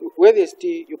 where there's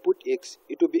t, you put x,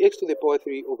 it will be x to the power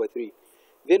 3 over 3.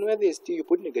 Then where there's t, you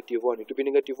put negative 1, it will be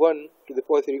negative 1 to the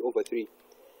power 3 over 3.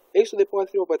 X to the power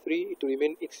 3 over 3, it will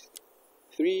remain x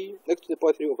to the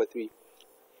power 3 over 3.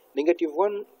 Negative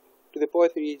 1 to the power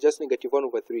 3 is just negative 1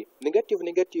 over 3.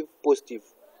 Negative, positive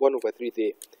 1 over 3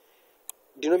 there.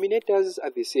 Denominators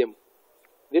are the same.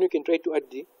 Then you can try to add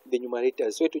the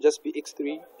numerators. So it will just be x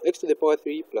to the power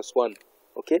 3 plus 1.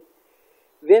 Okay?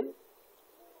 Then,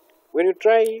 when you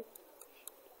try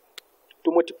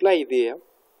to multiply there,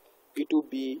 it will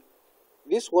be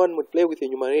this one multiplied with a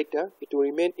numerator, it will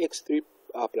remain x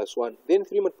plus 1. Then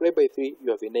 3 multiplied by 3,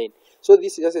 you have a 9. So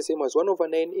this is just the same as 1 over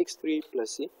 9 x3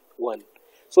 plus 1.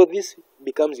 So this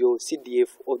becomes your CDF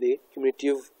or the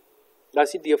cumulative,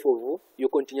 CDF of your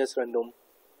continuous random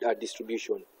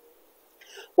distribution.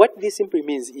 What this simply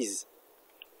means is,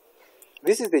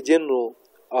 this is the general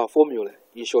formula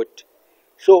in short.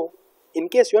 So in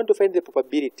case you want to find the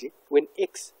probability when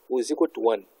x was equal to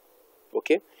 1,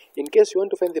 okay, in case you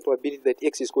want to find the probability that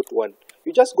x is equal to 1,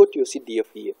 you just go to your CDF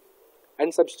here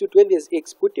and substitute. When there's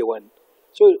x, put a 1.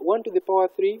 So 1 to the power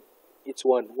 3, it's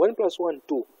 1. 1 plus 1,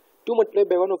 2. 2 multiplied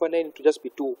by 1 over 9, it will just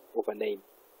be 2 over 9.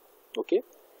 Okay?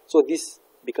 So this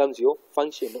becomes your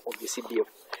function of the CDF.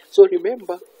 So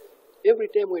remember, every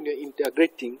time when you're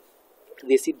integrating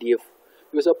the CDF,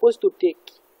 you're supposed to take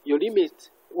your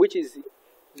limit, which is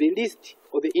the list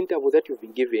or the interval that you've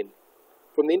been given.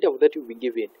 From the interval that you've been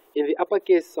given, in the upper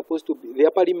case, supposed to be, the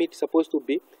upper limit is supposed to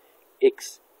be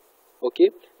x.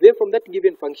 Okay? Then from that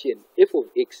given function, f of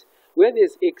x, where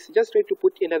there's x, just try to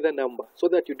put another number so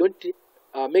that you don't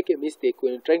make a mistake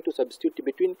when you're trying to substitute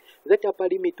between that upper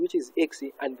limit, which is x,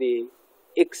 and the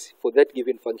x for that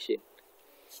given function.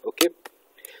 Okay?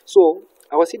 So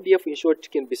our CDF in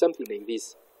short can be something like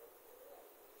this.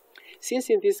 Since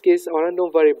in this case our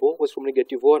random variable was from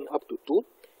 -1 up to 2,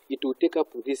 it will take up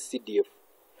this CDF.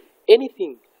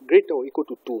 Anything greater or equal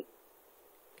to 2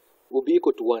 will be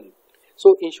equal to 1.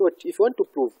 So in short, if you want to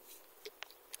prove,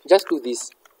 just do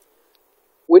this.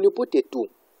 When you put a 2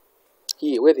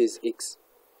 here where there is x,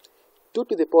 2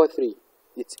 to the power 3,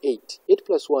 it's 8. 8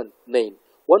 plus 1, 9.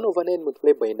 1 over 9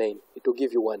 multiplied by 9, it will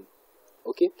give you 1.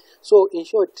 Okay? So in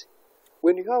short,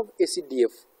 when you have a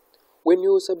CDF, when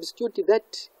you substitute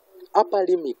that upper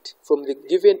limit from the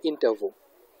given interval,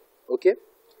 okay?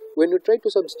 When you try to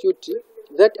substitute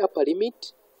that upper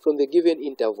limit from the given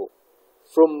interval,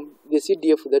 from the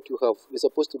CDF that you have, you're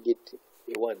supposed to get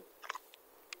a 1.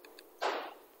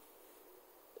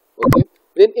 Okay?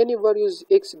 Then any values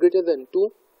x greater than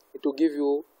 2, it will give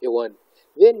you a 1.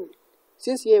 Then,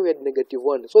 since here we had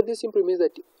 -1, so this simply means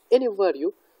that any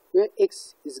value where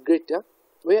x is greater,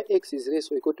 where x is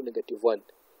less or equal to -1,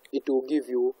 it will give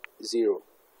you 0.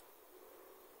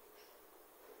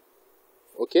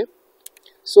 Okay?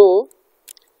 So,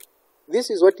 this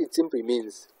is what it simply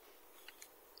means.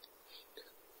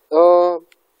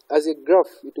 As a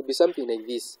graph, it will be something like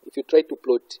this. If you try to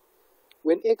plot,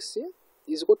 when x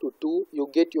is equal to 2, you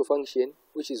get your function,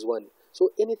 which is 1.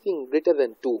 So anything greater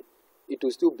than 2, it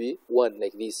will still be 1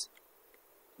 like this.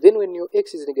 Then when your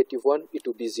x is -1, it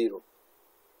will be 0.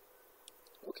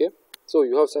 Okay? So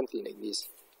you have something like this.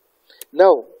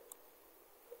 Now,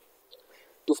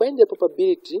 to find the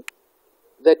probability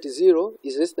that 0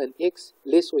 is less than x,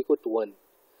 less or equal to 1.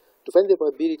 To find the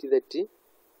probability that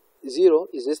 0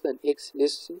 is less than x,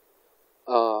 less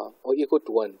or equal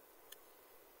to 1.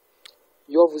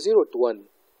 You have 0 to 1.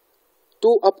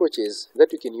 Two approaches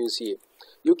that you can use here.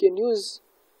 You can use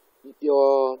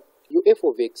your f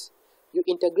of x. You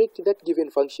integrate that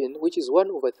given function, which is 1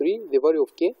 over 3, the value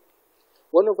of k.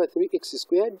 1 over 3 x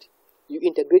squared. You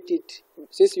integrate it,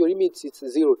 since your limits it's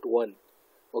 0 to 1.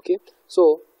 Okay?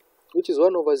 So, which is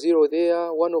 1 over 0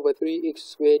 there, 1 over 3 x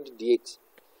squared dx.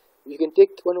 You can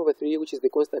take 1 over 3, which is the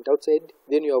constant outside,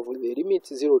 then you have the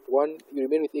limits 0 to 1, you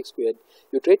remain with x squared.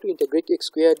 You try to integrate x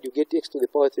squared, you get x to the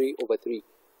power 3 over 3.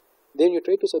 Then you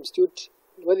try to substitute,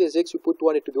 where there's x, you put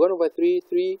 1, it will be 1 over 3,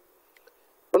 3,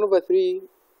 1 over 3,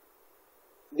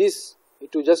 this,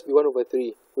 it will just be 1 over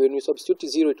 3. When you substitute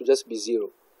 0, it will just be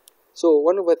 0. So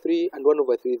 1 over 3 and 1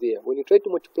 over 3 there. When you try to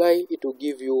multiply, it will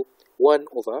give you 1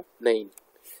 over 9.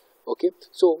 Okay,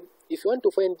 so if you want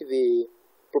to find the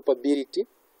probability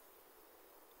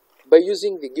by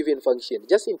using the given function,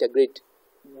 just integrate.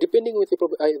 Depending with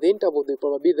the interval of the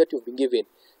probability that you've been given,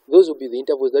 those will be the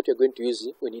intervals that you're going to use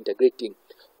when integrating.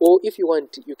 Or if you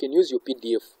want, you can use your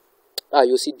PDF,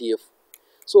 your CDF.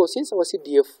 So since our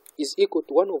CDF is equal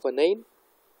to 1 over 9,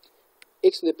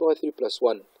 x to the power 3 plus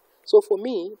 1. So for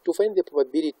me, to find the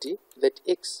probability that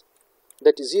x,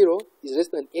 that 0 is less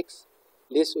than x,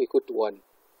 less or equal to 1.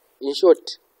 In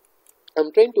short,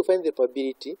 I'm trying to find the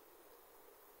probability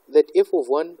that f of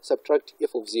 1 subtract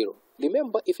f of 0.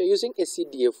 Remember, if you're using a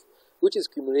CDF, which is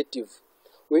cumulative,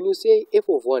 when you say f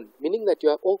of 1, meaning that you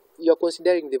are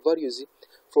considering the values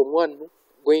from 1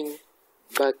 going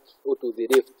back or to the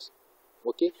left.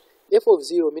 Okay? F of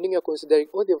 0, meaning you're considering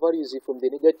all the values from the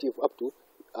negative up to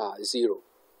 0.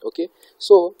 Okay?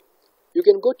 So, you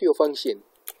can go to your function,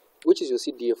 which is your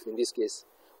CDF in this case.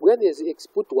 Where there's x,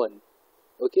 put 1.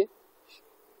 Okay?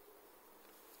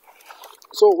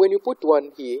 So, when you put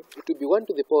 1 here, it will be 1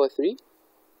 to the power 3.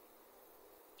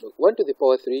 1 to the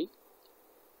power 3,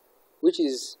 which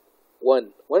is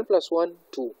 1. 1 plus 1,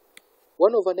 2.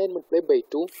 1 over 9 multiplied by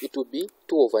 2, it would be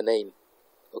 2 over 9.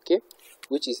 Okay?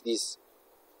 Which is this.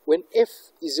 When f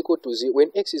is equal to 0,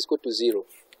 when x is equal to 0,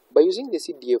 by using the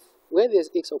CDF, where there's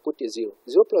x, I'll put a 0.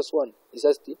 0 plus 1 is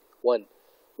just 1.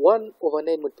 1 over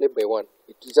 9 multiplied by 1,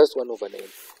 it is just 1 over 9.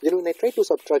 Then when I try to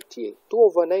subtract here, 2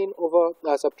 over 9 over,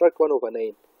 subtract 1 over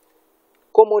 9.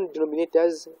 Common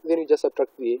denominators, then you just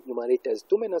subtract the numerators.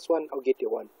 2 minus 1, I'll get a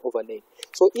 1 over 9.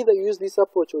 So either you use this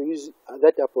approach or use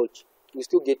that approach, you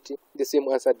still get the same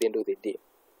answer at the end of the day.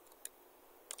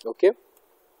 Okay?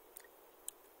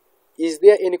 Is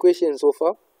there any questions so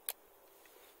far?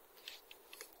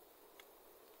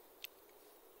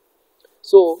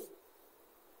 So,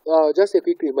 just a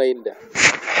quick reminder.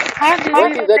 How do One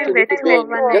you thing that you explain need the to 2 bear,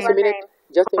 over just a 9 minute,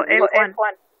 just a for minute,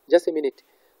 F1? just a minute.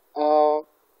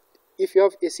 If you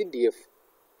have a CDF,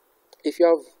 if you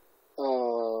have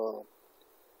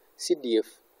CDF,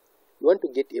 you want to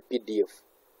get a PDF,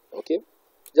 okay?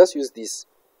 Just use this.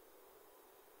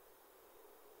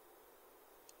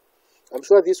 I'm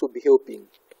sure this will be helping.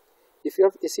 If you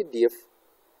have a CDF,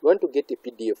 you want to get a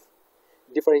PDF,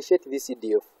 differentiate this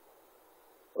CDF,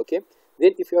 okay?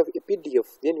 Then if you have a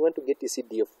PDF, then you want to get a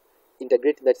CDF,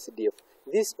 integrate that CDF.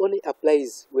 This only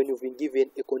applies when you've been given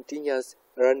a continuous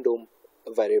random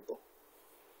variable.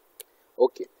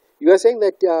 Okay, you are saying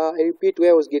that I repeat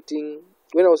where I was getting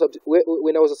when I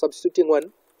was substituting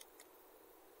 1.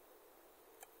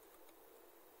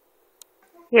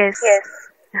 Yes.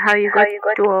 How you got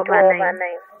 2 over 9.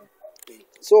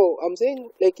 So I'm saying,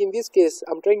 like in this case,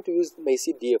 I'm trying to use my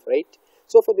CDF, right?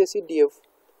 So for the CDF,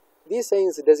 this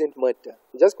signs doesn't matter.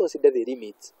 Just consider the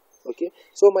limits. Okay.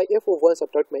 So my f of 1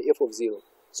 subtract my f of 0.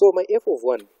 So my f of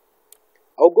 1,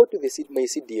 I'll go to my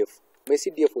CDF. My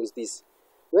CDF was this.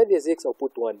 Where there's x, I'll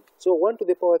put 1. So 1 to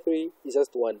the power 3 is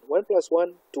just 1. 1 plus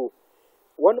 1, 2.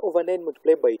 1 over 9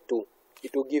 multiplied by 2.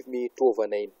 It will give me 2 over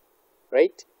 9.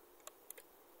 Right?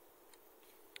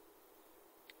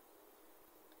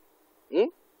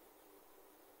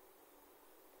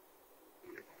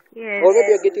 Yes. Or maybe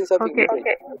you're getting something Okay. different.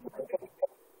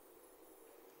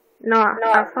 No,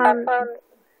 I found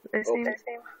the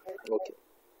same. Okay.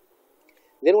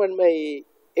 Then when my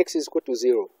x is equal to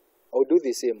 0, I'll do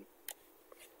the same.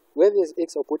 Where there's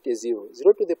x, I'll put a 0.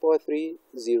 0 to the power 3,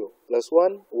 0. Plus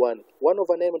 1, 1. 1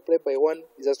 over 9 multiplied by 1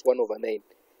 is just 1 over 9.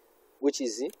 Which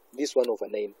is this 1 over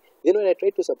 9. Then when I try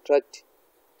to subtract,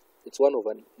 it's 1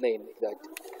 over 9 like that.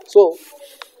 So,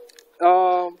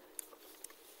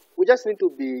 we just need to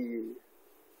be,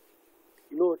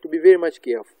 to be very much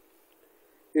careful.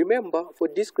 Remember, for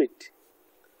discrete,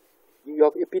 you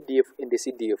have a PDF and the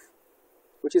CDF,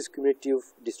 which is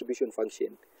cumulative distribution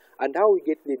function. And how we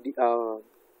get the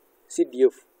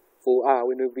CDF for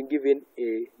when we've been given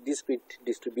a discrete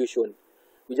distribution,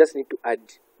 we just need to add.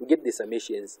 We get the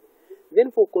summations.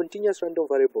 Then for continuous random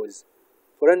variables,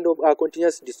 for random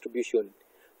continuous distribution,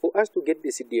 for us to get the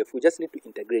CDF, we just need to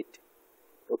integrate.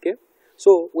 Okay?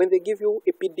 So when they give you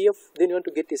a PDF, then you want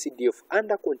to get a CDF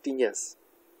under continuous.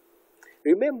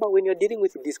 Remember, when you're dealing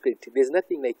with discrete, there's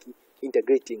nothing like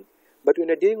integrating. But when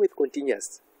you're dealing with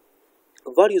continuous,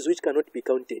 values which cannot be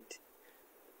counted,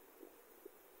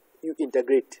 you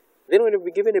integrate. Then when you'll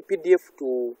be given a PDF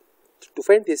to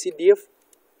find the CDF,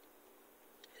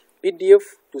 PDF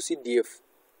to CDF,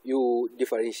 you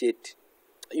differentiate,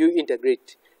 you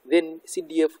integrate. Then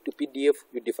CDF to PDF,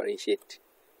 you differentiate.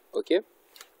 Okay?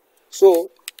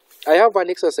 So, I have an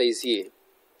exercise here.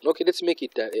 Okay, let's make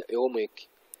it a homework.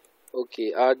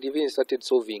 Okay, I've even started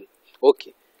solving.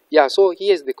 Okay, yeah, so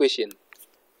here's the question.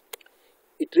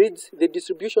 It reads the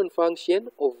distribution function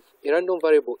of a random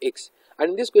variable x.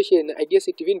 And in this question, I guess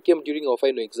it even came during our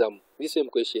final exam. This same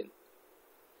question.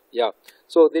 Yeah,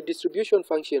 so the distribution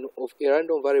function of a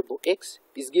random variable x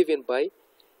is given by,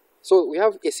 so we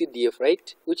have a CDF,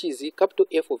 right? Which is capital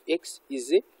F of x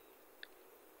is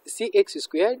cx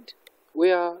squared,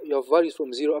 where you have values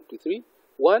from 0 up to 3,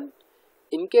 1.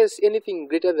 In case anything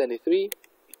greater than a 3,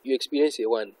 you experience a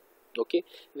 1. Okay?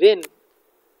 Then,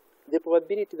 the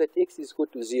probability that x is equal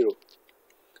to 0,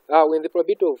 when the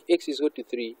probability of x is equal to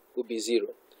 3, will be 0.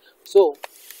 So,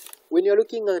 when you're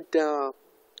looking at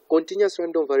continuous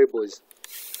random variables,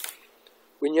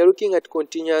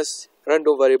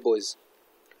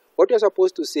 what you're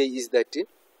supposed to say is that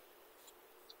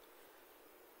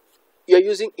you are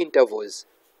using intervals.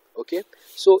 Okay,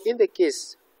 so in the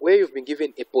case where you've been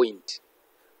given a point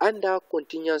under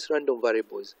continuous random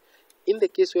variables, in the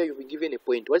case where you've been given a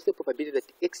point, what's the probability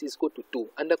that x is equal to 2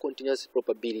 under continuous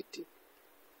probability?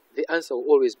 The answer will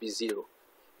always be 0,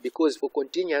 because for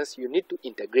continuous you need to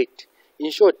integrate.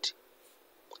 In short,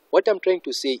 what I'm trying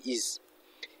to say is,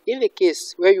 In the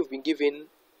case where you've been given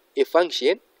a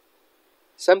function,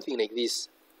 something like this,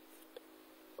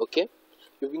 okay,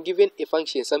 you've been given a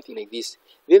function something like this,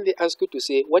 then they ask you to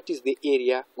say what is the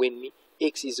area when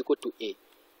x is equal to a.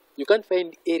 You can't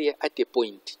find area at a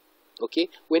point, okay.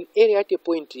 When area at a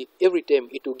point, every time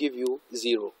it will give you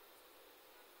 0.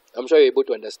 I'm sure you're able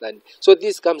to understand. So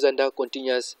this comes under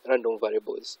continuous random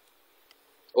variables.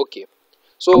 Okay,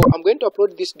 so I'm going to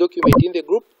upload this document in the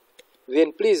group.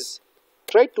 Then please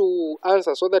try to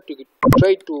answer so that we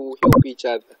try to help each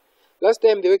other. Last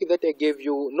time the work that I gave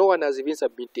you, no one has even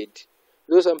submitted.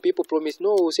 Though some people promised,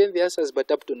 no, we'll send the answers, but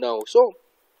up to now. So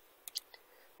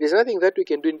there's nothing that we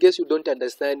can do in case you don't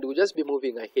understand. We'll just be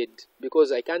moving ahead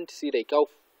because I can't see how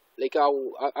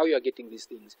you are getting these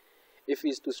things. If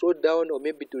it's to slow down or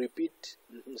maybe to repeat,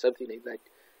 something like that.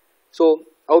 So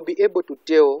I'll be able to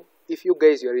tell if you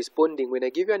guys are responding. When I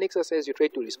give you an exercise, you try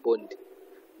to respond.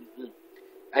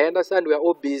 I understand we are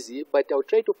all busy, but I'll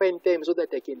try to find time so that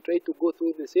I can try to go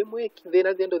through the same work. Then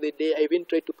at the end of the day, I even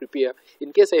try to prepare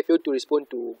in case I fail to respond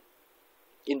to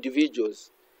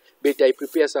individuals. But I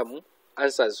prepare some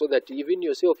answers so that even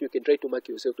yourself, you can try to mark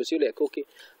yourself to see like, okay,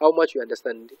 how much you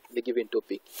understand the given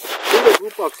topic. In the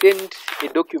group, I've sent a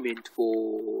document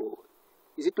for,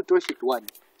 is it tutorial sheet 1?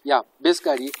 Yeah,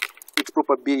 basically, it's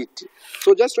probability.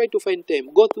 So just try to find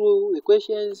time, go through the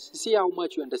questions, see how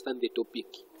much you understand the topic.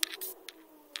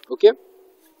 Okay?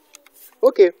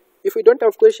 Okay, if we don't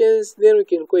have questions, then we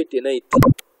can call it a night.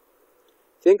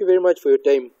 Thank you very much for your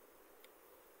time.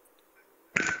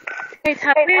 Wait,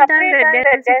 have we done the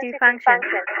density function?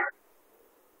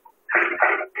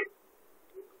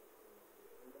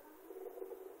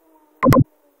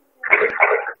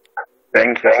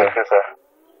 Thank you, sir.